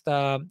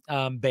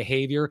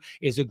behavior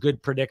is a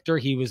good predictor.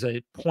 He was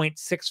a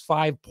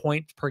 0.65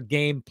 point per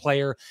game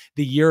player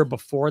the year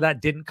before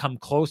that, didn't come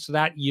close to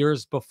that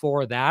years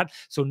before that.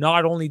 So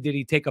not only did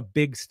he take a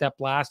big step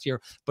last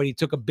year, but he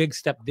took a big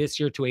step this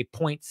year to a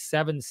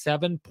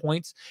 0.77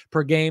 points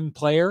per game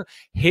player.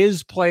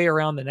 His play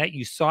around the net,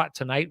 you saw it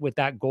tonight with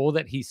that goal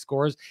that he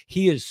scores.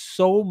 He is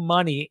so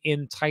money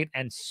in tight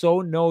and so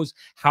knows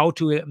how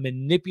to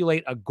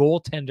manipulate a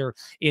goaltender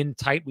in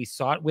tight. We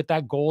saw it with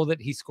that goal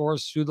that he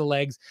scores through the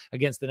legs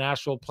against the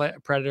Nashville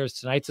Predators.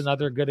 Tonight's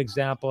another good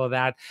example of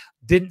that.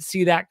 Didn't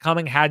see that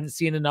coming, hadn't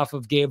seen enough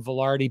of Gabe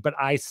Vilardi, but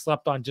I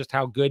slept on just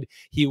how good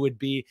he would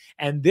be.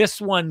 And this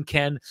one,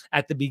 Ken,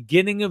 at the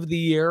beginning of the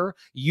year,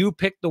 you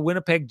picked the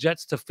Winnipeg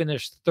Jets to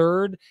finish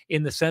third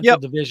in the Central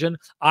Division.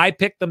 I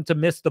picked them to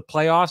miss the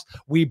playoffs.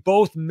 We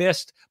both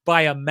missed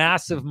by a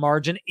massive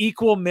margin,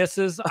 equal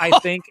misses, I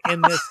think,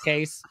 in this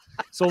case.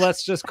 So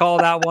let's just call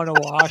that one a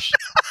wash.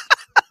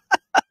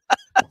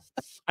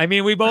 I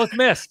mean, we both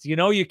missed. You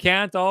know, you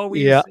can't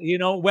always, you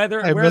know,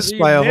 whether I missed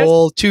by a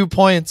whole 2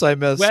 points. I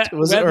missed.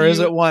 Is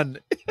it one?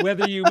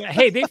 Whether you,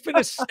 hey, they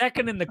finished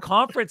second in the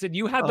conference, and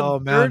you had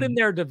them third in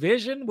their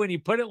division. When you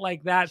put it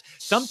like that,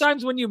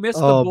 sometimes when you miss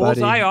the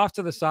bullseye off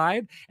to the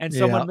side, and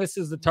someone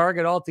misses the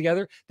target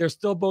altogether, they're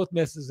still both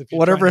misses. If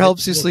whatever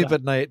helps you sleep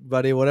at night,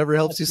 buddy. Whatever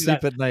helps you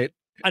sleep at night.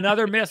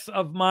 Another miss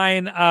of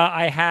mine,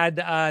 I had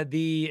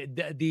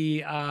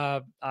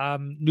the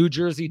New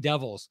Jersey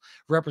Devils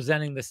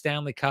representing the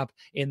Stanley Cup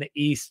in the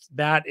East.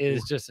 That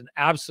is just an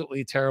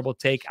absolutely terrible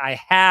take. I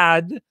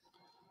had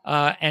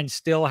and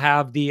still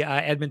have the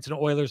Edmonton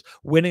Oilers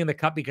winning the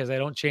cup because I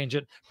don't change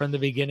it from the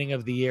beginning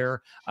of the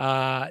year.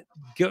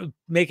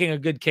 Making a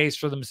good case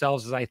for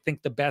themselves as I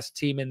think the best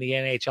team in the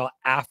NHL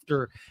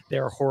after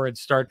their horrid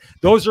start.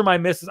 Those are my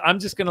misses. I'm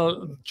just going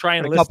to try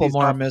and list a couple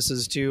more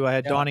misses too. I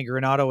had Donnie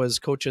Granato as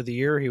coach of the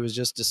year. He was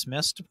just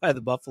dismissed by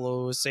the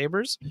Buffalo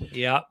Sabres.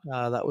 Yeah.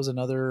 That was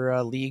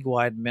another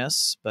league-wide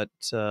miss, but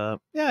yeah,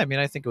 I mean,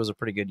 I think it was a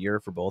pretty good year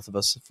for both of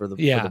us for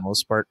the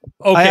most part.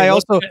 Okay. I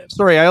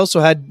also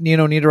had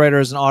Nino Niederreiter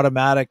as an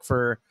automatic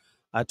for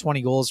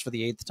 20 goals for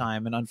the 8th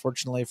time, and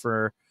unfortunately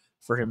for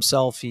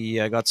himself, he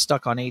got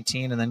stuck on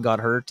 18 and then got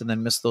hurt and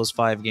then missed those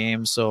 5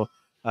 games. So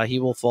he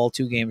will fall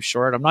 2 games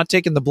short. I'm not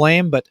taking the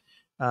blame, but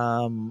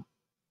I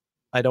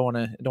don't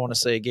want to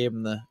say gave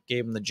him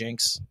the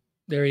jinx.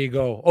 There you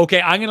go. Okay,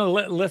 I'm going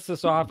to list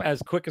this off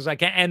as quick as I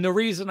can. And the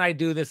reason I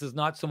do this is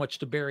not so much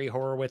to Barry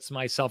Horowitz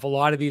myself. A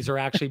lot of these are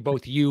actually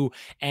both you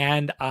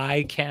and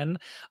I, Ken.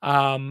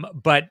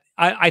 But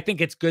I think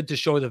it's good to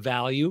show the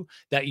value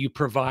that you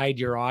provide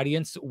your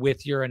audience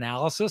with your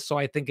analysis. So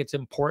I think it's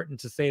important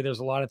to say there's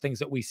a lot of things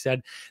that we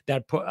said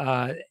that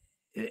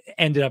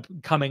ended up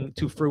coming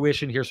to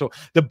fruition here. So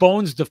the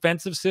Bones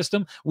defensive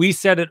system, we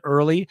said it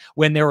early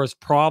when there was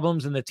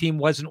problems and the team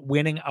wasn't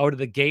winning out of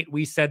the gate.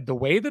 We said the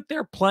way that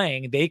they're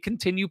playing, they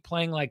continue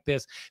playing like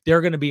this,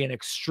 they're going to be an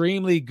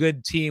extremely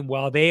good team.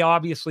 While they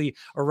obviously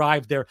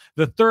arrived there,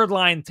 the third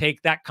line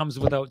take, that comes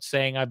without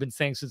saying. I've been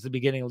saying since the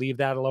beginning, leave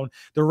that alone.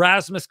 The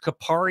Rasmus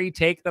Kupari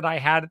take that I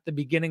had at the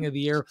beginning of the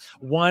year,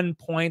 1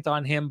 point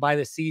on him by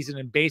the season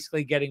and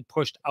basically getting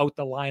pushed out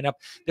the lineup.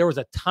 There was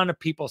a ton of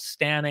people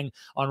standing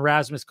on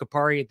Rasmus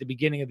Kupari at the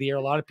beginning of the year.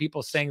 A lot of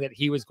people saying that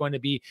he was going to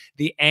be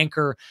the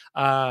anchor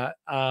on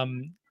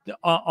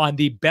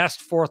the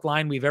best fourth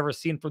line we've ever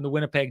seen from the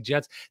Winnipeg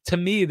Jets. To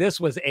me, this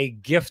was a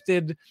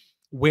gifted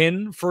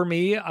win for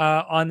me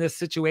on this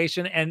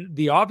situation. And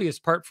the obvious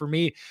part for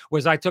me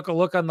was I took a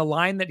look on the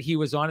line that he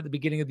was on at the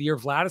beginning of the year.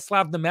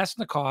 Vladislav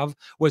Nemesnikov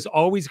was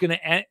always going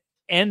to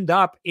end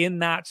up in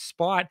that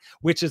spot,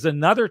 which is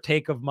another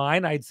take of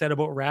mine. I'd said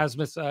about about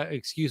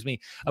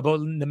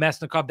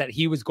Nemesnikov, that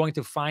he was going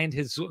to find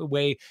his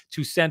way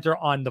to center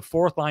on the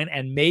fourth line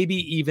and maybe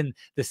even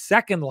the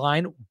second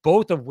line,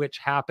 both of which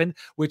happened,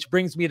 which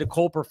brings me to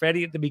Cole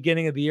Perfetti at the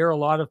beginning of the year. A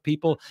lot of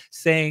people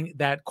saying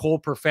that Cole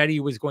Perfetti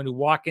was going to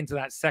walk into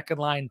that second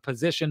line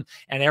position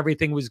and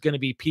everything was going to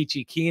be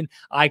peachy keen.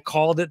 I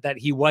called it that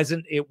it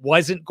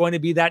wasn't going to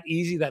be that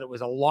easy, that it was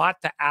a lot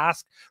to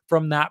ask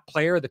from that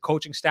player. The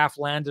coaching staff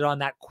landed on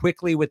that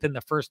quickly within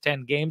the first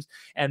 10 games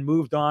and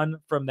moved on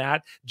from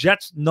that.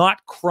 Jets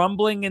not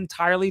crumbling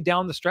entirely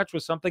down the stretch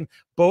was something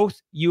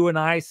both you and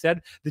I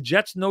said. The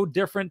Jets no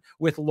different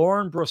with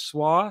Laurent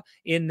Brossoit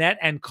in net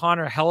and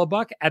Connor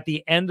Hellebuck. At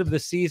the end of the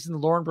season,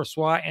 Laurent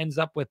Brossoit ends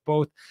up with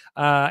both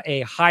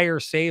a higher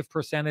save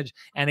percentage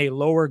and a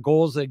lower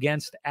goals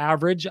against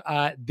average.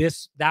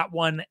 That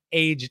one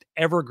aged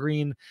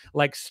evergreen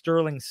like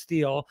sterling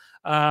steel.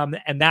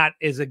 And that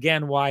is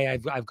again why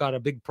I've got a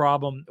big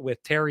problem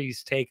with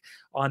Terry's take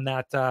on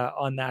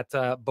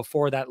that.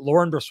 Before that,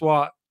 Laurent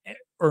Brossoit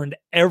earned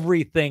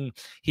everything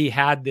he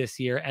had this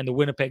year, and the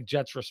Winnipeg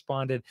Jets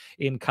responded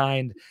in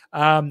kind.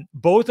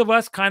 Both of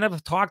us kind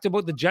of talked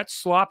about the Jets'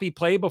 sloppy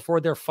play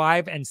before their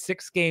 5 and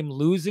 6 game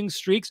losing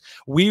streaks.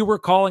 We were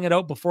calling it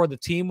out before the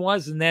team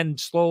was, and then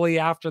slowly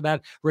after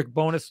that, Rick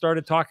Bowness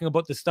started talking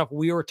about the stuff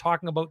we were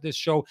talking about this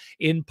show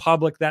in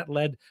public that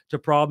led to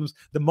problems.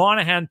 The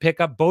Monahan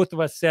pickup, both of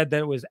us said that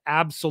it was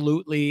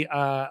absolutely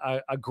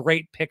a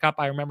great pickup.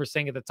 I remember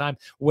saying at the time,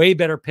 way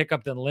better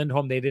pickup than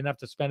Lindholm. They didn't have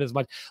to spend as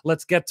much.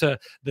 Let's get to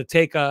the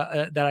take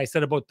that I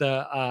said about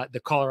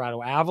the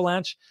Colorado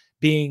Avalanche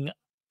being.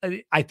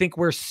 I think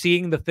we're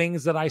seeing the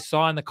things that I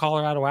saw in the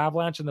Colorado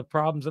Avalanche and the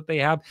problems that they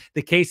have.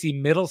 The Casey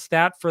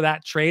Middlestat for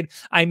that trade.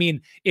 I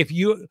mean,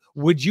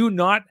 would you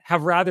not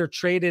have rather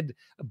traded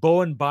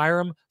Bowen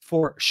Byram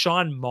for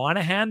Sean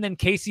Monahan than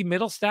Casey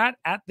Middlestat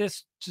at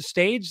this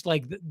stage?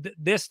 Like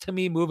this, to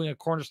me, moving a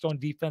cornerstone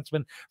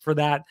defenseman for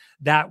that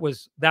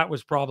was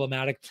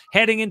problematic.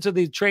 Heading into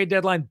the trade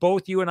deadline,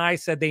 both you and I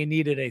said they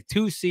needed a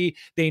 2C,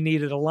 they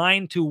needed a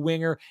line 2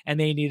 winger, and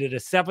they needed a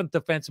 7th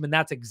defenseman.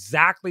 That's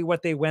exactly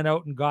what they went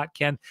out and got,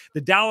 Ken.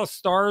 The Dallas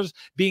Stars,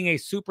 being a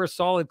super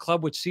solid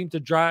club, which seemed to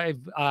drive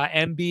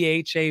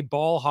MBHA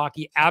ball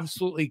hockey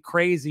absolutely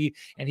crazy,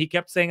 and he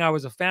kept saying I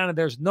was a fan of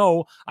theirs.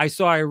 No, I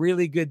saw a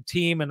really good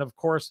team, and of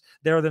course,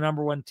 they're the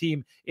 #1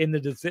 team in the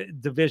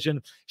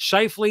division.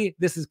 Scheifele,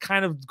 this is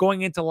kind of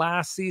going into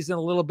last season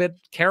a little bit.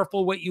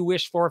 Careful what you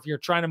wish for if you're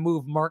trying to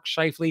move Mark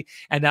Scheifele.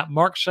 And that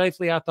Mark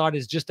Scheifele, I thought,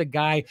 is just a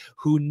guy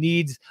who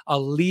needs a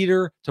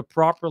leader to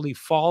properly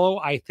follow.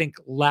 I think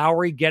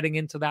Lowry getting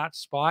into that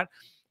spot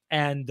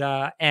and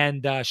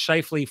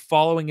Scheifele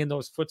following in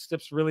those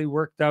footsteps really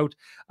worked out.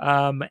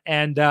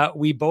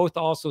 We both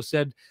also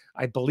said,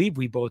 I believe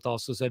we both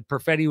also said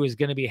Perfetti was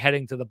going to be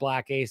heading to the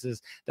Black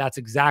Aces. That's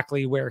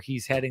exactly where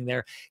he's heading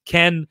there.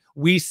 Ken,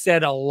 we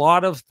said a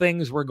lot of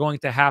things were going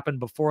to happen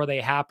before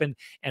they happened,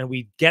 and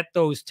we get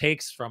those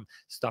takes from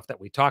stuff that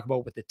we talk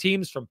about with the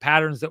teams, from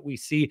patterns that we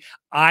see.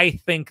 I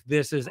think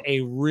this is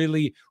a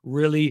really,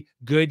 really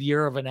good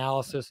year of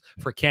analysis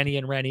for Kenny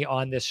and Renny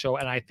on this show,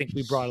 and I think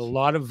we brought a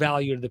lot of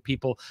value to the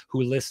people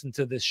who listen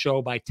to this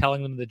show by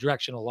telling them the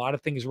direction a lot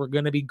of things were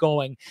going to be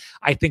going.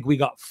 I think we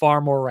got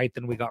far more right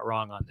than we got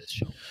wrong on this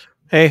show.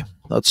 Hey,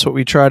 that's what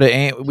we try to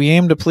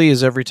aim to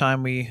please every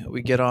time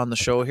we get on the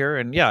show here.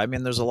 And yeah, I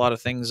mean, there's a lot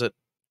of things that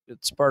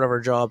it's part of our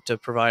job to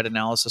provide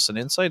analysis and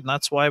insight, and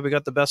that's why we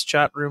got the best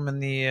chat room in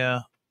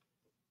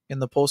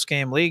the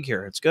post-game league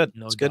here. It's good.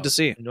 It's good to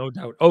see. No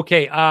doubt.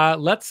 Okay,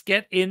 let's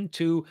get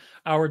into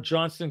our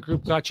Johnston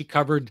Group got you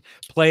covered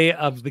play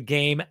of the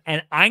game.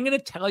 And I'm going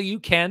to tell you,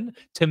 Ken,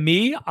 to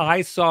me,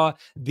 I saw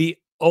the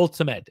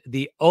ultimate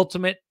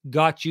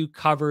got you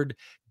covered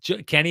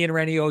Kenny and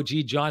Renny OG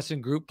Johnston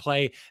Group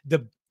play,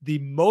 the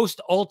most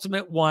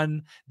ultimate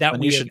one that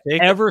we have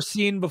ever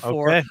seen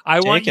before. Okay, I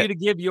want you to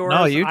give yours.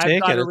 No, you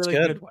take it. A really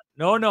good one.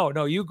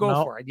 No, you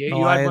go for it.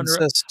 You had one.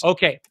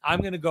 Okay,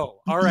 I'm going to go.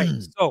 All right.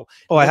 So,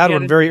 I had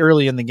one very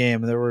early in the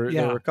game. There were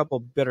a couple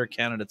better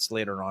candidates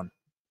later on.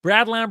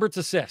 Brad Lambert's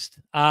assist.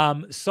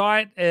 Saw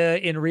it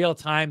in real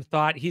time,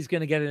 thought he's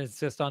going to get an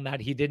assist on that.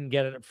 He didn't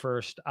get it at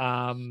first.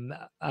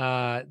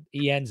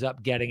 He ends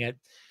up getting it.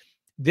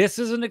 This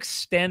is an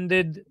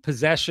extended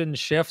possession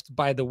shift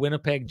by the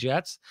Winnipeg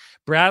Jets.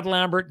 Brad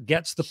Lambert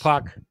gets the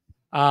puck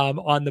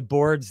on the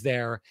boards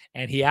there,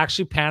 and he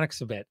actually panics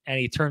a bit, and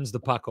he turns the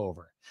puck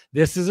over.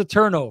 This is a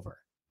turnover.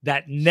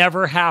 That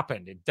never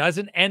happened. It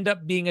doesn't end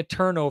up being a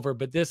turnover,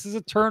 but this is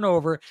a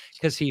turnover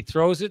because he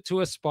throws it to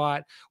a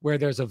spot where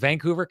there's a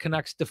Vancouver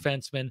Canucks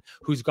defenseman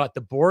who's got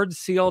the board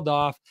sealed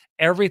off.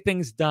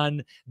 Everything's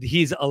done.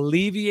 He's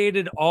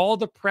alleviated all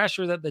the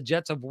pressure that the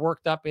Jets have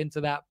worked up into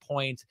that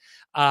point.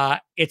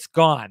 It's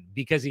gone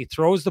because he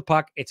throws the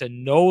puck. It's a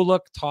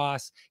no-look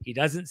toss. He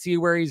doesn't see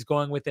where he's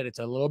going with it. It's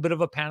a little bit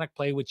of a panic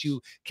play, which you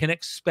can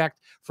expect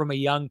from a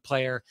young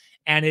player.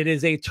 And it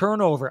is a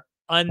turnover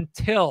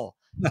until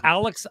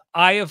Alex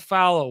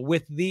Iafallo,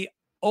 with the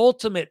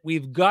ultimate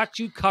we've got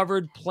you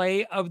covered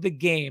play of the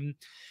game,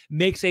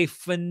 makes a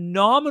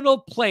phenomenal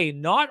play.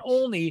 Not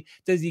only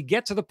does he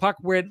get to the puck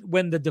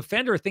when the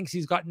defender thinks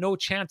he's got no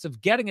chance of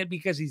getting it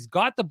because he's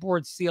got the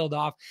board sealed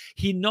off,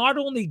 he not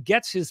only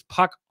gets his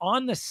puck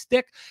on the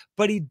stick,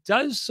 but he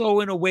does so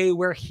in a way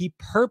where he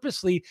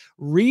purposely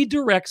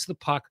redirects the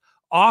puck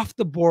off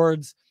the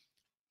boards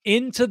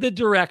into the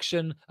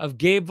direction of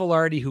Gabe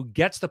Vilardi, who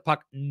gets the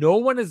puck. No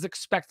one is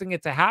expecting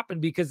it to happen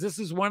because this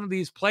is one of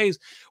these plays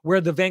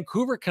where the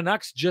Vancouver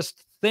Canucks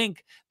just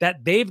think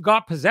that they've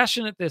got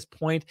possession at this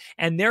point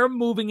and they're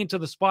moving into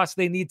the spots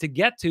they need to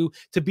get to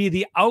be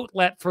the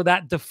outlet for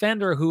that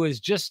defender who has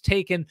just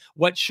taken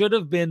what should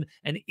have been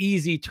an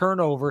easy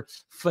turnover.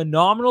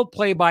 Phenomenal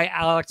play by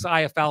Alex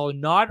Iafallo.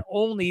 Not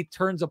only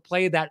turns a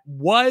play that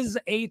was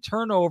a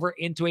turnover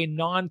into a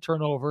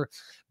non-turnover,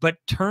 but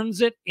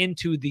turns it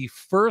into the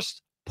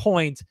first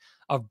point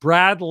of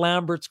Brad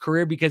Lambert's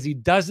career because he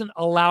doesn't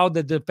allow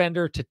the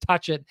defender to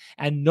touch it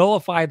and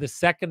nullify the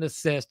second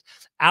assist.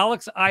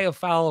 Alex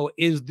Iafallo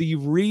is the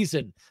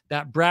reason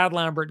that Brad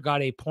Lambert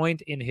got a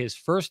point in his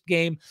first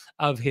game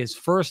of his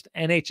first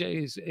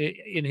NHL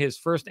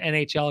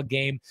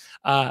game.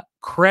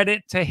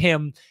 Credit to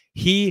him.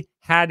 He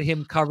had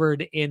him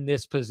covered in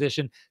this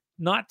position.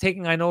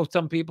 I know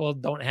some people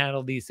don't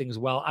handle these things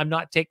well. I'm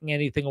not taking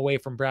anything away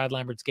from Brad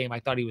Lambert's game. I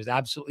thought he was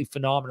absolutely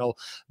phenomenal,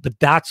 but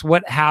that's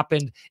what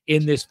happened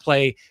in this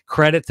play.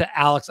 Credit to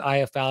Alex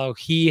Iafallo.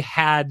 He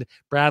had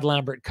Brad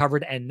Lambert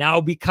covered, and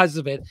now because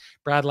of it,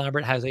 Brad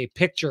Lambert has a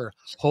picture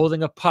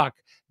holding a puck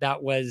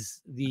that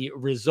was the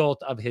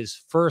result of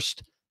his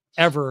first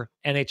ever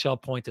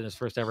NHL point in his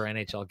first ever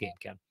NHL game,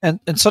 Ken.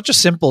 And such a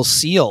simple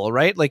seal,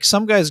 right? Like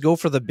some guys go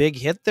for the big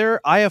hit there.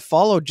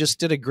 Iafallo just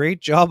did a great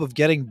job of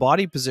getting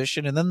body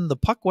position, and then the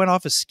puck went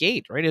off his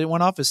skate, right? It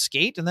went off his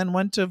skate and then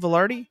went to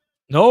Velarde.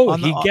 No,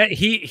 he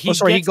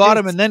got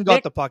him and then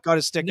got the puck, got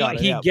his stick on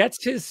it. He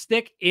gets his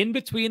stick in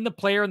between the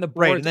player and the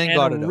board, right, and then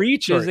got it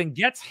reaches and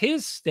gets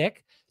his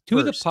stick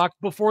to the puck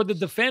before the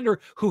defender,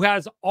 who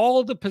has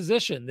all the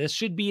position. This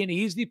should be an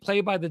easy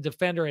play by the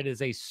defender. It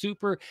is a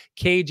super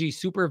cagey,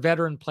 super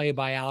veteran play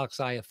by Alex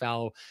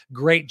Iafallo.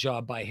 Great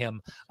job by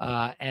him.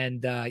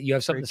 And you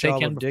have something to say,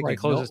 Ken, before I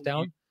close this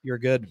down? You're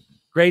good.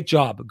 Great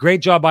job.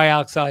 Great job by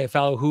Alex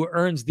Iafallo, who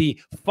earns the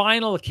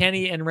final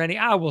Kenny and Renny.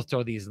 I will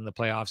throw these in the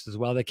playoffs as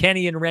well. The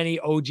Kenny and Renny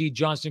OG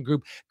Johnson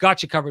Group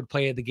got you covered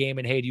play of the game.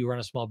 And hey, do you run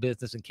a small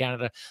business in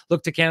Canada?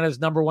 Look to Canada's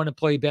 #1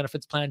 employee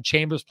benefits plan,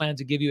 Chambers Plan,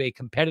 to give you a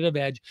competitive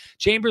edge.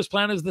 Chambers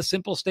Plan is the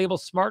simple, stable,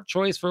 smart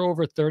choice for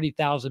over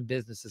 30,000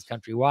 businesses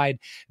countrywide.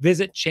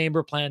 Visit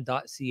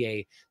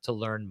chamberplan.ca to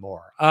learn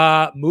more.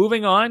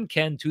 Moving on,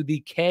 Ken, to the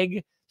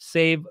keg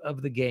save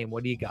of the game.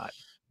 What do you got?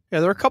 Yeah,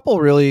 there were a couple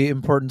really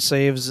important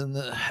saves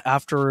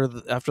after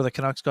the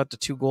Canucks got to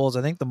 2 goals.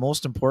 I think the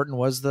most important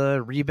was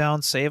the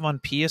rebound save on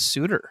Pius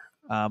Suter.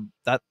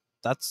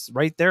 That's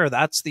right there.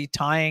 That's the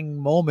tying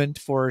moment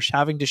for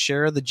having to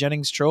share the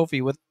Jennings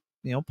Trophy with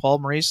Paul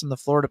Maurice and the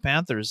Florida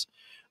Panthers.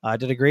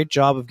 Did a great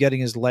job of getting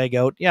his leg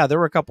out. Yeah, there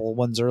were a couple of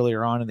ones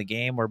earlier on in the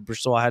game where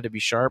Brossoit had to be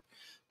sharp.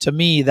 To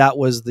me, that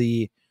was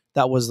the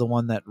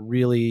one that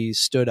really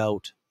stood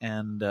out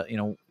and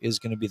is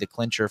going to be the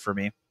clincher for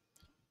me.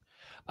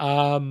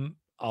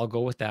 I'll go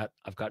with that.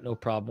 I've got no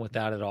problem with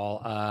that at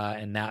all.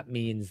 And that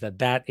means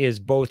that is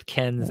both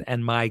Ken's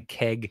and my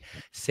keg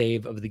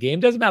save of the game.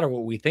 Doesn't matter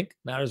what we think,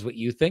 matters what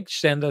you think.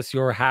 Send us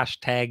your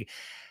hashtag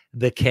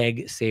the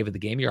keg save of the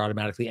game. You're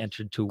automatically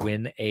entered to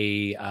win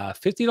a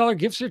 $50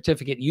 gift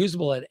certificate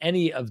usable at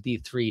any of the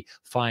 3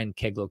 fine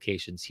keg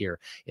locations here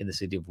in the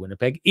city of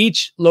Winnipeg.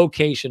 Each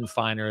location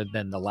finer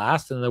than the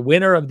last. And the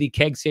winner of the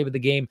keg save of the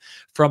game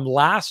from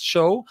last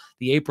show,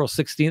 the April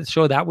 16th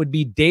show, that would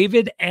be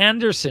David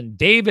Anderson.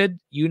 David,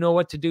 you know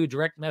what to do.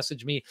 Direct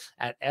message me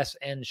at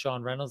SN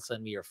Sean Reynolds.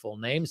 Send me your full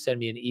name. Send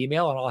me an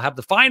email, and I'll have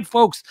the fine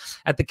folks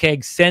at the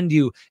keg send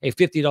you a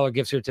 $50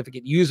 gift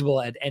certificate usable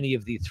at any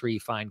of the 3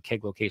 fine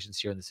keg locations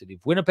here in the city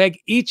of Winnipeg.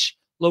 Each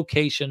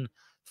location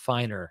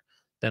finer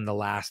than the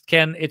last.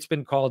 Ken, it's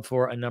been called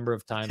for a number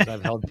of times.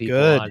 I've held people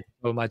on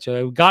so much.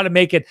 We've got to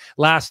make it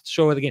last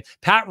show of the game.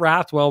 Pat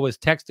Rathwell was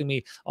texting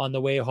me on the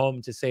way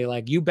home to say,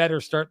 like, you better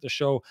start the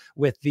show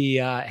with the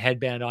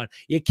headband on.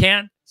 You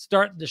can't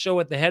start the show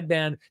with the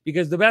headband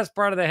because the best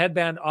part of the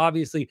headband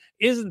obviously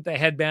isn't the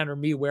headband or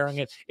me wearing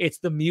it. It's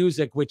the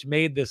music which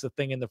made this a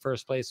thing in the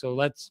first place. So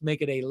let's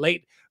make it a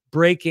late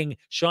breaking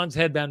Sean's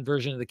headband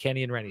version of the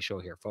Kenny and Renny show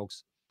here,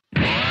 folks.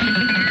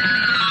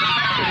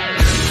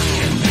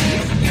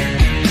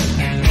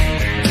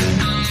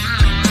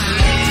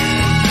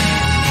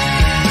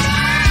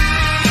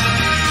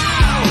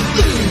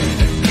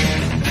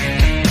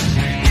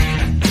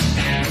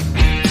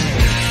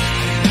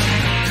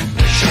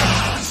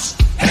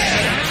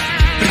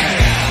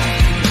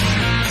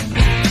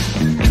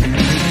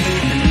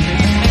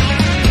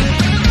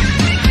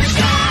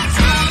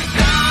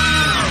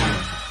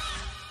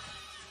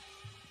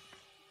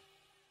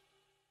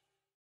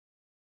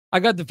 I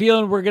got the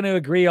feeling we're going to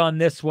agree on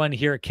this one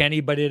here, Kenny,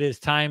 but it is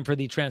time for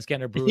the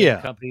TransCanada Brewing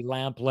Company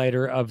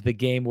lamplighter of the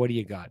game. What do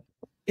you got?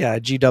 Yeah,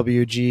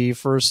 GWG,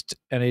 first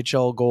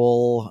NHL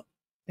goal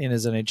in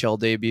his NHL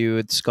debut.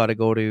 It's got to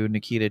go to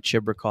Nikita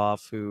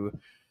Chibrikov, who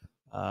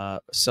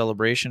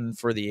celebration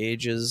for the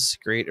ages.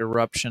 Great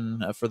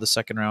eruption for the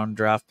second-round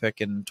draft pick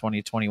in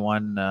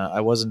 2021.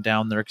 I wasn't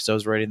down there because I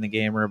was writing the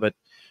gamer, but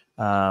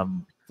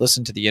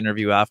listen to the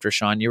interview after.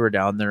 Sean, you were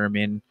down there. I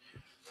mean,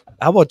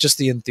 how about just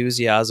the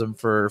enthusiasm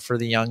for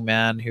the young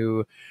man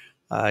who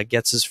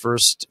gets his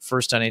first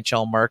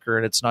NHL marker,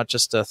 and it's not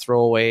just a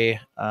throwaway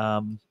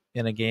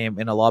in a game,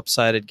 in a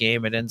lopsided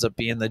game. It ends up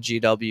being the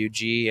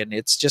GWG, and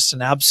it's just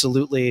an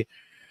absolutely,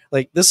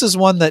 like, this is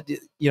one that,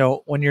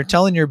 when you're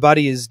telling your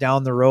buddies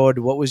down the road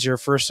what was your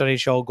first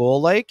NHL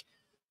goal like,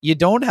 you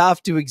don't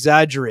have to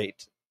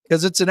exaggerate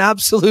because it's an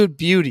absolute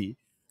beauty.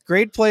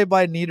 Great play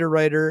by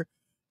Niederreiter.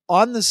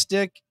 On the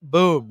stick,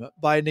 boom,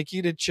 by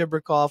Nikita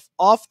Chibrikov,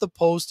 off the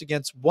post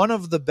against one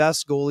of the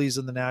best goalies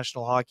in the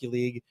National Hockey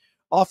League.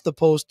 off the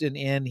post and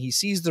in. He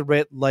sees the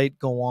red light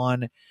go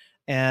on,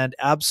 and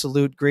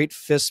absolute great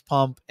fist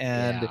pump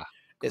and Yeah.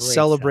 Great sell.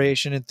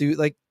 celebration. And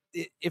like,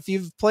 if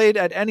you've played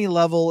at any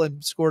level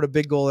and scored a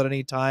big goal at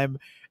any time,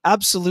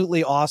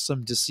 absolutely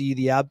awesome to see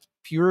the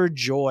pure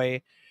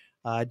joy.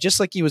 Just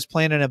like he was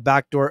playing in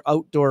a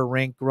outdoor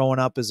rink growing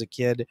up as a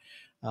kid.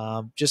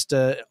 Just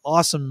a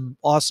awesome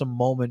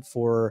moment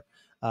for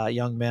a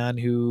young man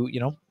who,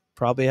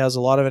 probably has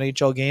a lot of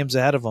NHL games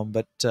ahead of him,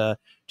 but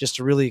just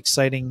a really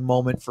exciting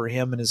moment for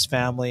him and his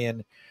family.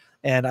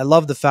 And I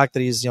love the fact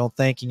that he's,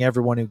 thanking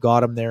everyone who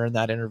got him there in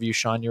that interview.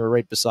 Sean, you were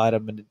right beside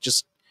him, and it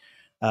just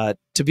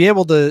to be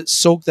able to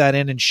soak that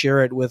in and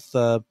share it with,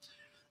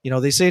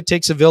 they say it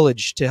takes a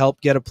village to help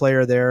get a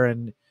player there,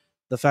 and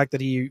the fact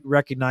that he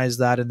recognized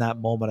that in that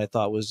moment, I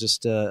thought was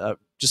just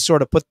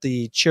sort of put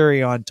the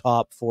cherry on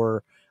top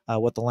for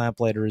what the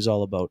Lamplighter is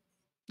all about.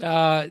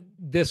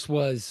 This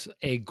was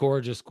a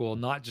gorgeous goal,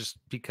 not just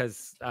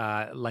because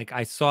like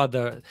I saw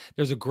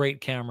there's a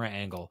great camera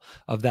angle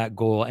of that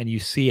goal, and you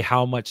see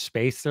how much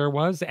space there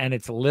was, and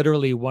it's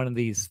literally one of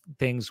these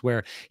things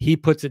where he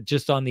puts it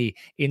just on the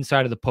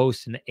inside of the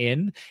post and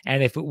in,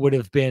 and if it would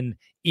have been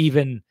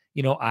even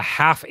a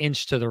half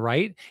inch to the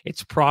right,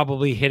 it's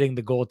probably hitting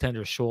the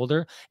goaltender's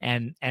shoulder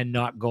and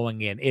not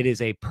going in. It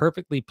is a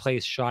perfectly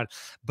placed shot,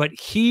 but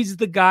he's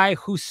the guy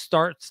who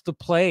starts the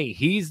play.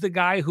 He's the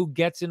guy who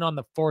gets in on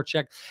the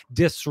forecheck,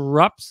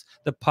 disrupts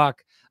the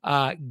puck,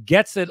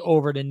 gets it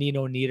over to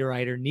Nino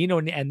Niederreiter.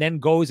 And then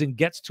goes and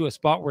gets to a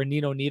spot where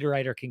Nino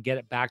Niederreiter can get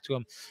it back to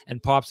him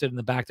and pops it in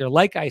the back there.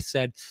 Like I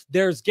said,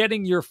 there's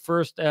getting your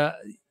first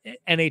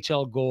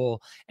NHL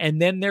goal,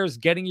 and then there's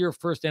getting your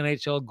first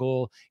NHL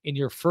goal in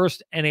your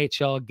first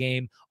NHL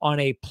game on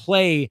a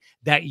play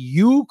that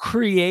you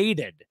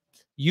created.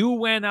 You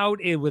went out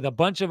with a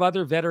bunch of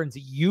other veterans.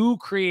 You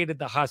created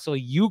the hustle.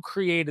 You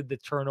created the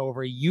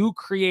turnover. You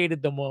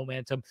created the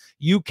momentum.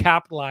 You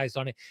capitalized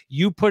on it.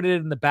 You put it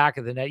in the back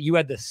of the net. You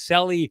had the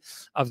Selly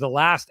of the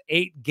last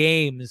 8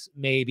 games,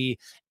 maybe,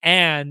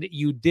 and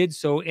you did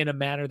so in a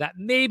manner that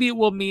maybe it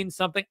will mean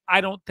something. I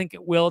don't think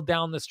it will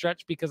down the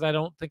stretch, because I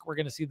don't think we're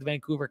going to see the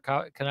Vancouver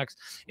Canucks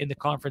in the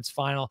conference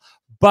final.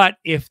 But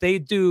if they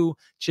do,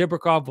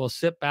 Chibrikov will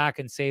sit back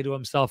and say to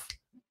himself,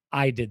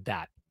 I did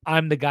that.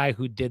 I'm the guy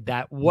who did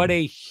that. What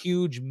a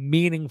huge,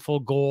 meaningful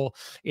goal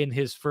in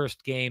his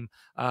first game.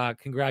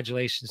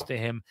 Congratulations to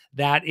him.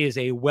 That is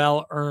a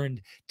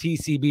well-earned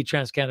TCB,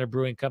 TransCanada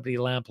Brewing Company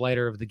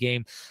Lamplighter of the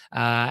game.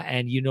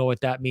 And you know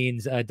what that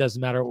means. It doesn't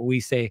matter what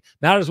we say.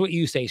 Matters what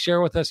you say.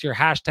 Share with us your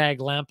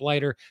hashtag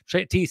Lamplighter,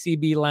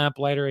 TCB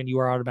Lamplighter, and you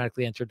are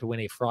automatically entered to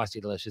win a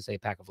Frosty Delicious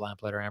 8-pack of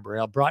Lamplighter Amber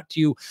Ale, brought to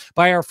you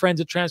by our friends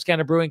at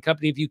TransCanada Brewing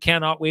Company. If you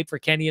cannot wait for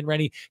Kenny and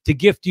Renny to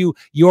gift you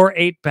your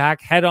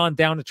 8-pack, head on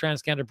down to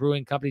TransCanada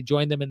Brewing Company.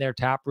 Join them in their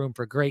tap room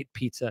for great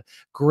pizza,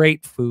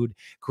 great food,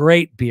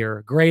 great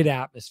beer, great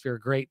atmosphere,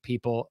 great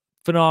people.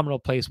 Phenomenal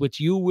place, which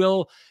you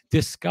will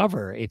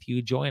discover if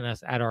you join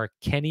us at our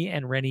Kenny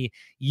and Renny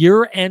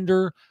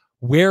year-ender,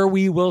 where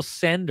we will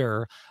send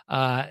her.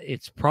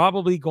 It's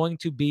probably going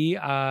to be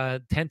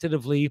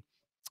tentatively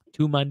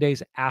 2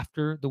 Mondays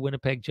after the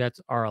Winnipeg Jets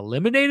are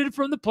eliminated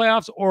from the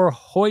playoffs or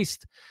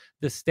hoist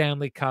the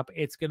Stanley Cup.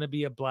 It's going to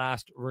be a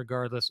blast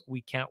regardless.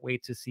 We can't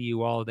wait to see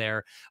you all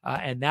there.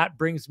 And that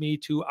brings me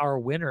to our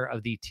winner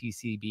of the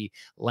TCB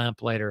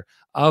Lamplighter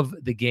of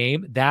the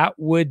game. That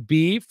would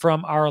be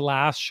from our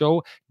last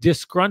show,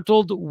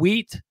 Disgruntled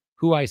Wheat,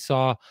 who I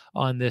saw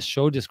on this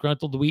show.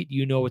 Disgruntled Wheat,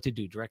 you know what to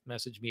do. Direct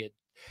message me at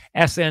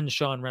SN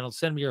Sean Reynolds.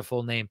 Send me your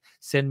full name.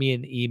 Send me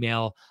an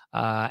email,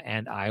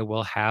 and I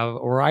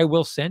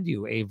will send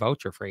you a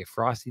voucher for a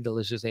Frosty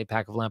Delicious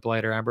 8-pack of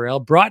Lamplighter Amber Ale,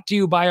 brought to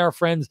you by our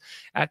friends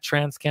at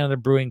TransCanada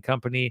Brewing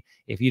Company.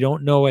 If you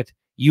don't know it,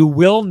 you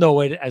will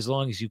know it as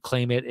long as you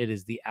claim it. It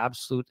is the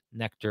absolute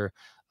nectar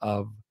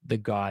of the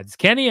gods.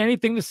 Kenny,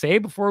 anything to say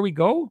before we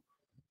go?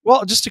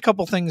 Well, just a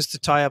couple things to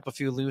tie up a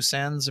few loose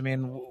ends. I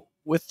mean,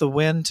 with the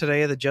win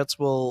today, the Jets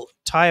will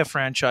tie a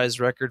franchise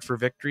record for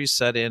victories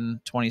set in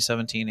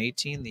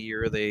 2017-18, the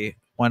year they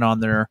went on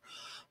their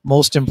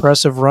most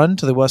impressive run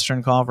to the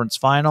Western Conference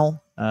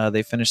Final.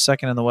 They finished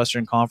second in the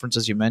Western Conference,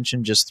 as you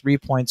mentioned, just 3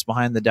 points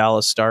behind the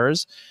Dallas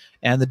Stars,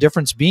 and the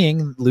difference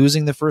being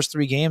losing the first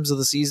 3 games of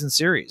the season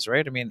series,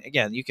 right? I mean,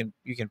 again, you can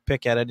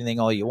pick at anything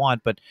all you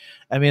want, but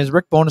I mean, as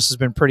Rick Bowness has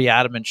been pretty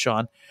adamant,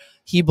 Sean,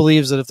 he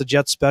believes that if the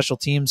Jets special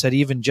teams had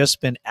even just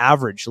been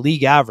average,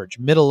 league average,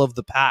 middle of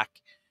the pack,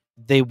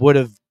 they would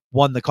have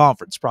won the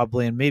conference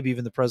probably, and maybe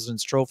even the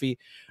President's Trophy.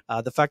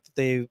 The fact that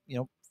they,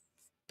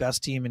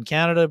 best team in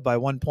Canada by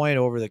 1 point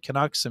over the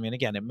Canucks. I mean,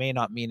 again, it may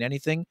not mean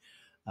anything,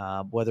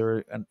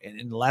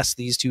 unless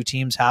these two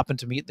teams happen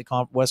to meet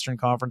the Western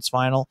Conference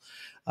Final.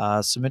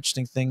 Some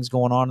interesting things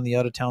going on in the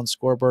out-of-town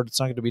scoreboard. It's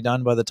not going to be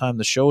done by the time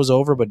the show is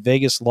over, but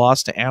Vegas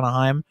lost to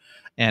Anaheim,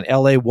 and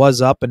LA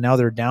was up, and now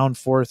they're down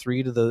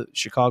 4-3 to the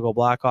Chicago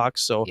Blackhawks.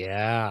 So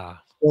yeah,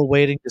 still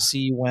waiting to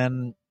see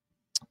when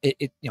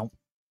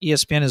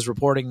ESPN is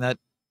reporting that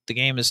the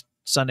game is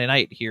Sunday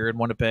night here in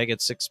Winnipeg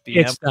at 6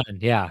 p.m. It's done.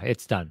 Yeah,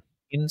 it's done.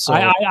 So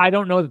I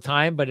don't know the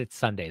time, but it's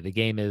Sunday. The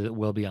game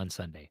will be on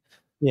Sunday.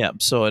 yeah,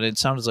 so it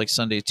sounds like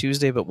Sunday,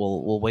 Tuesday, but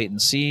we'll wait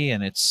and see.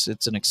 And it's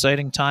an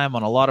exciting time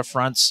on a lot of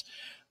fronts.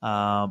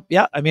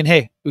 Yeah, I mean,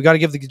 hey, we got to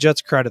give the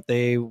Jets credit.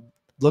 They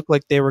looked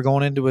like they were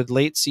going into a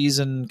late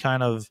season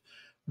kind of.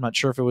 I'm not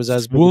sure if it was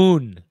as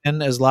big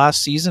as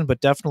last season, but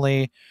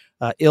definitely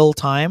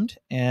ill-timed.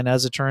 And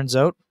as it turns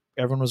out,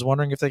 everyone was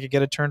wondering if they could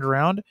get it turned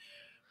around.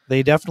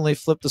 They definitely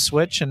flipped the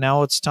switch, and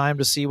now it's time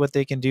to see what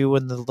they can do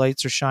when the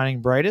lights are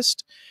shining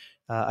brightest.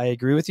 I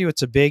agree with you.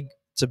 It's a big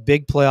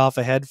playoff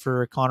ahead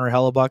for Connor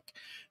Hellebuck.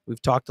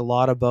 We've talked a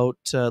lot about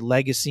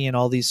legacy and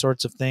all these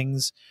sorts of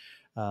things.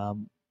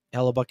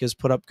 Hellebuck has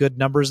put up good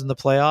numbers in the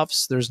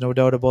playoffs. There's no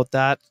doubt about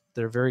that.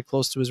 They're very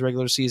close to his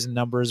regular season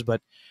numbers,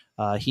 but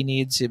he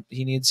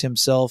needs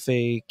himself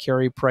a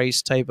Carey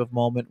Price type of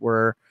moment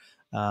where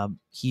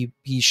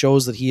he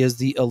shows that he is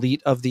the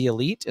elite of the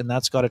elite, and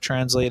that's got to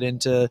translate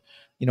into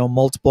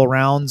multiple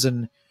rounds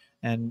and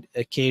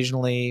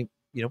occasionally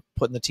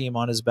putting the team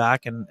on his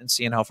back and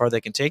seeing how far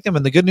they can take them.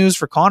 And the good news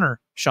for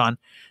Connor, Sean,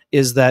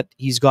 is that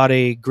he's got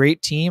a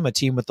great team, a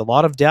team with a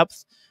lot of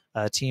depth,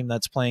 a team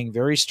that's playing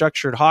very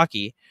structured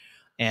hockey,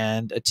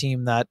 and a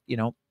team that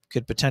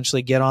could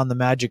potentially get on the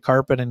magic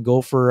carpet and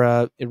go for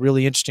a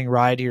really interesting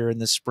ride here in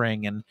the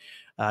spring. And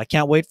I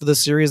can't wait for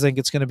this series. I think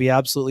it's going to be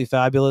absolutely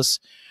fabulous,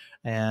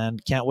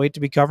 and can't wait to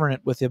be covering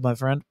it with you, my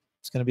friend.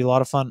 It's going to be a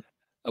lot of fun.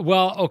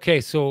 Well,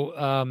 okay,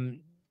 so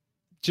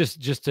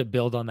just to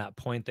build on that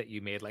point that you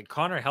made, like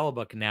Connor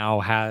Hellebuck now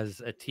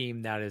has a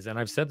team that is, and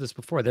I've said this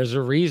before, there's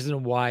a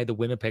reason why the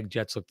Winnipeg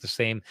Jets look the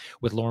same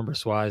with Laurent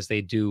Brossoit as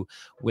they do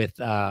with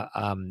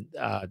Connor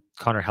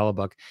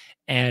Hellebuck.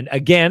 And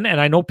again, and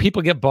I know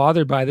people get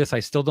bothered by this, I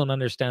still don't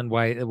understand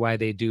why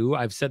they do.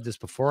 I've said this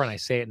before and I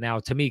say it now.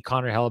 To me,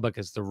 Connor Hellebuck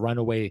is the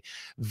runaway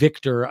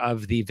victor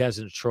of the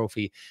Vezina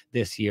Trophy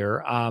this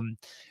year.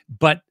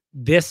 But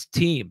this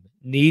team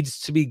needs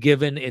to be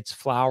given its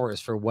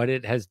flowers for what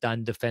it has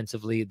done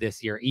defensively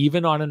this year.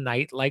 Even on a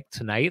night like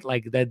tonight,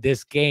 like that,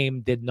 this game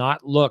did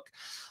not look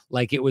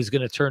like it was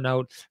going to turn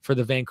out for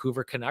the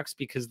Vancouver Canucks,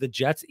 because the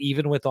Jets,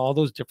 even with all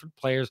those different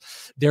players,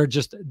 they're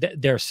just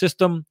their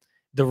system,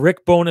 the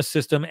Rick Bowness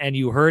system, and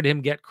you heard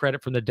him get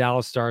credit from the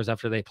Dallas Stars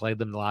after they played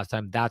them the last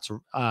time. That's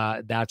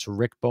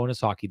Rick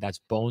Bowness hockey. That's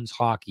Bones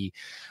hockey.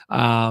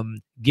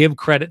 Give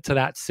credit to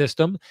that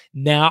system.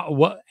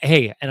 Now,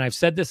 hey, and I've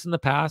said this in the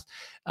past,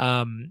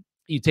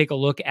 you take a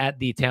look at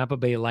the Tampa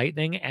Bay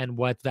Lightning and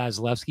what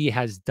Vasilevsky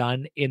has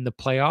done in the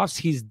playoffs.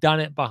 He's done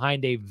it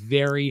behind a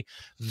very,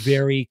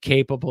 very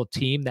capable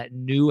team that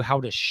knew how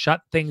to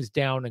shut things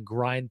down and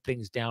grind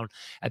things down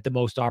at the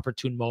most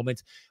opportune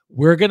moments.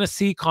 We're going to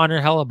see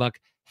Connor Hellebuck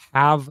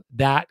have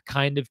that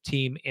kind of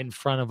team in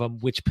front of him,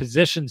 which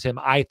positions him,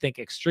 I think,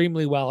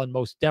 extremely well, and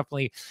most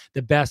definitely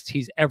the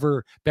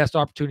best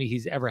opportunity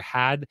he's ever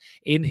had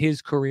in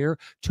his career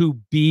to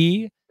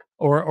be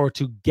or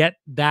to get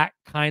that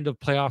kind of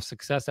playoff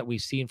success that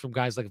we've seen from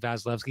guys like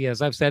Vasilevsky.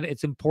 As I've said,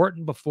 it's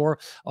important before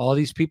all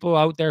these people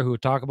out there who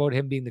talk about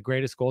him being the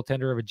greatest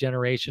goaltender of a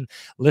generation.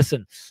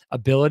 Listen,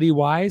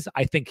 ability-wise,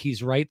 I think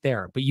he's right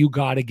there, but you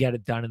got to get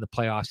it done in the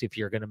playoffs if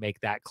you're going to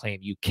make that claim.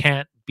 You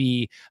can't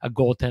be a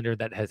goaltender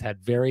that has had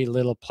very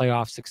little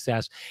playoff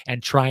success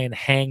and try and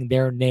hang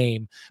their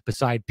name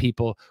beside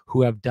people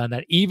who have done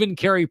that. Even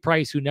Carey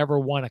Price, who never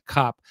won a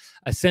cup,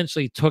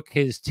 essentially took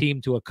his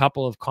team to a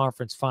couple of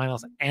conference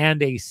finals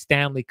and a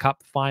Stanley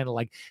Cup final.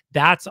 Like,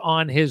 that's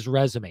on his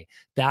resume.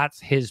 That's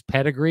his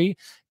pedigree.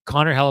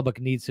 Connor Hellebuck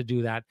needs to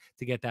do that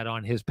to get that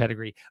on his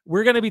pedigree.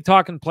 We're going to be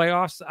talking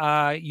playoffs.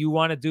 You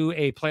want to do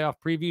a playoff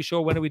preview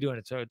show? When are we doing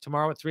it? So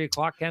tomorrow at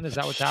 3:00, Ken? Is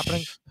that what's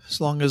happening? As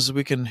long as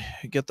we can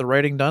get the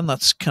writing done,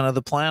 that's kind of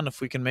the plan.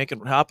 If we can make it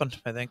happen,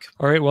 I think.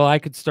 All right. Well, I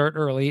could start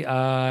early.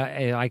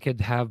 I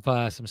could have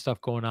some stuff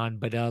going on,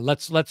 but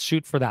let's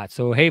shoot for that.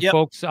 So, hey,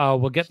 folks,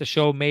 we'll get the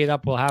show made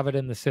up. We'll have it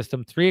in the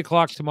system.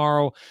 3:00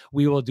 tomorrow.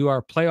 We will do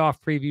our playoff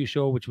preview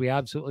show, which we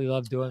absolutely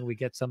love doing. We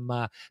get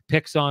some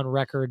picks on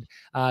record.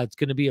 It's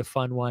going to be a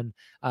fun one.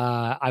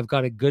 I've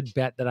got a good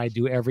bet that I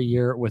do every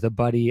year with a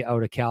buddy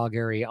out of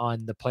Calgary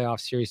on the playoff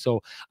series.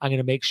 So I'm going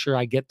to make sure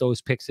I get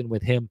those picks in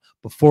with him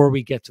before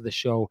we get to the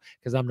show,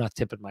 because I'm not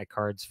tipping my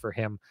cards for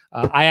him.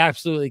 I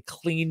absolutely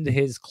cleaned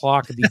his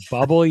clock the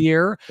bubble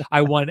year.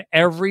 I won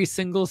every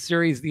single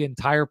series, the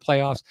entire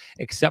playoffs,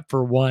 except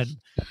for one.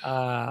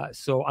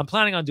 So I'm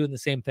planning on doing the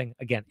same thing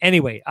again.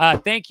 Anyway,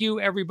 thank you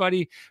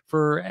everybody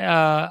for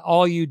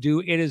all you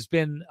do. It has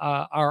been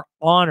our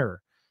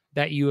honor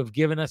that you have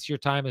given us your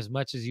time as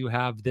much as you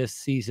have this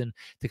season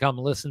to come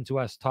listen to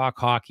us talk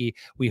hockey.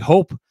 We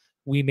hope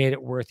we made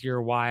it worth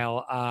your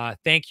while.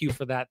 Thank you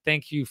for that.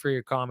 Thank you for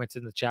your comments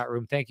in the chat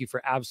room. Thank you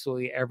for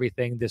absolutely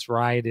everything. This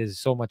ride is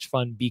so much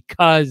fun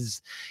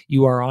because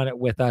you are on it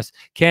with us.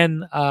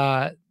 Ken,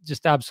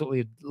 just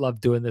absolutely love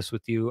doing this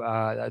with you.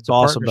 The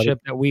awesome, partnership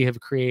that we have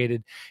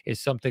created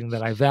is something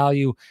that I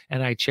value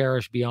and I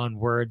cherish beyond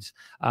words.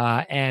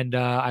 And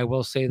I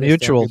will say this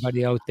to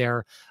everybody out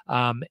there.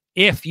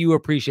 If you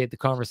appreciate the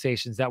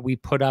conversations that we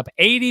put up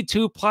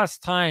 82 plus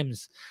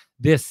times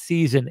this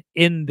season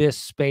in this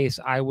space.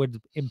 I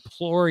would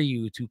implore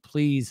you to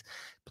please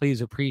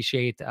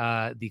appreciate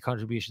the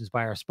contributions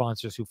by our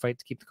sponsors who fight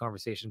to keep the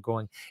conversation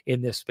going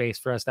in this space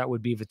for us. That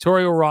would be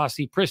Vittorio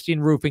Rossi, Pristine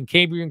Roofing,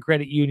 Cambrian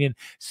Credit Union,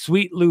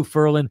 Sweet Lou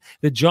Furlan,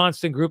 the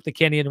Johnston Group, the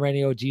Kenny and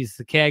Renny OGs,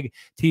 the Keg,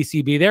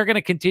 TCB. They're going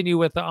to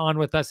continue on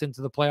with us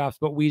into the playoffs,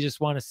 but we just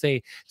want to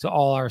say to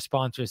all our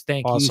sponsors,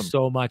 thank you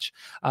so much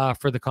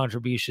for the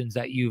contributions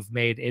that you've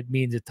made. It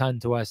means a ton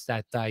to us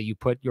that you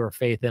put your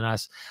faith in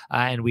us,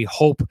 and we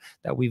hope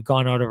that we've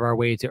gone out of our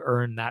way to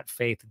earn that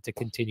faith and to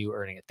continue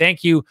earning it.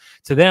 Thank you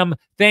to them.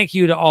 Thank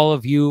you to all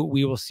of you.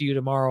 We will see you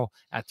tomorrow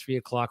at 3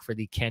 o'clock for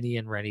the Kenny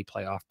and Renny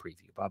playoff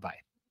preview.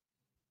 Bye-bye.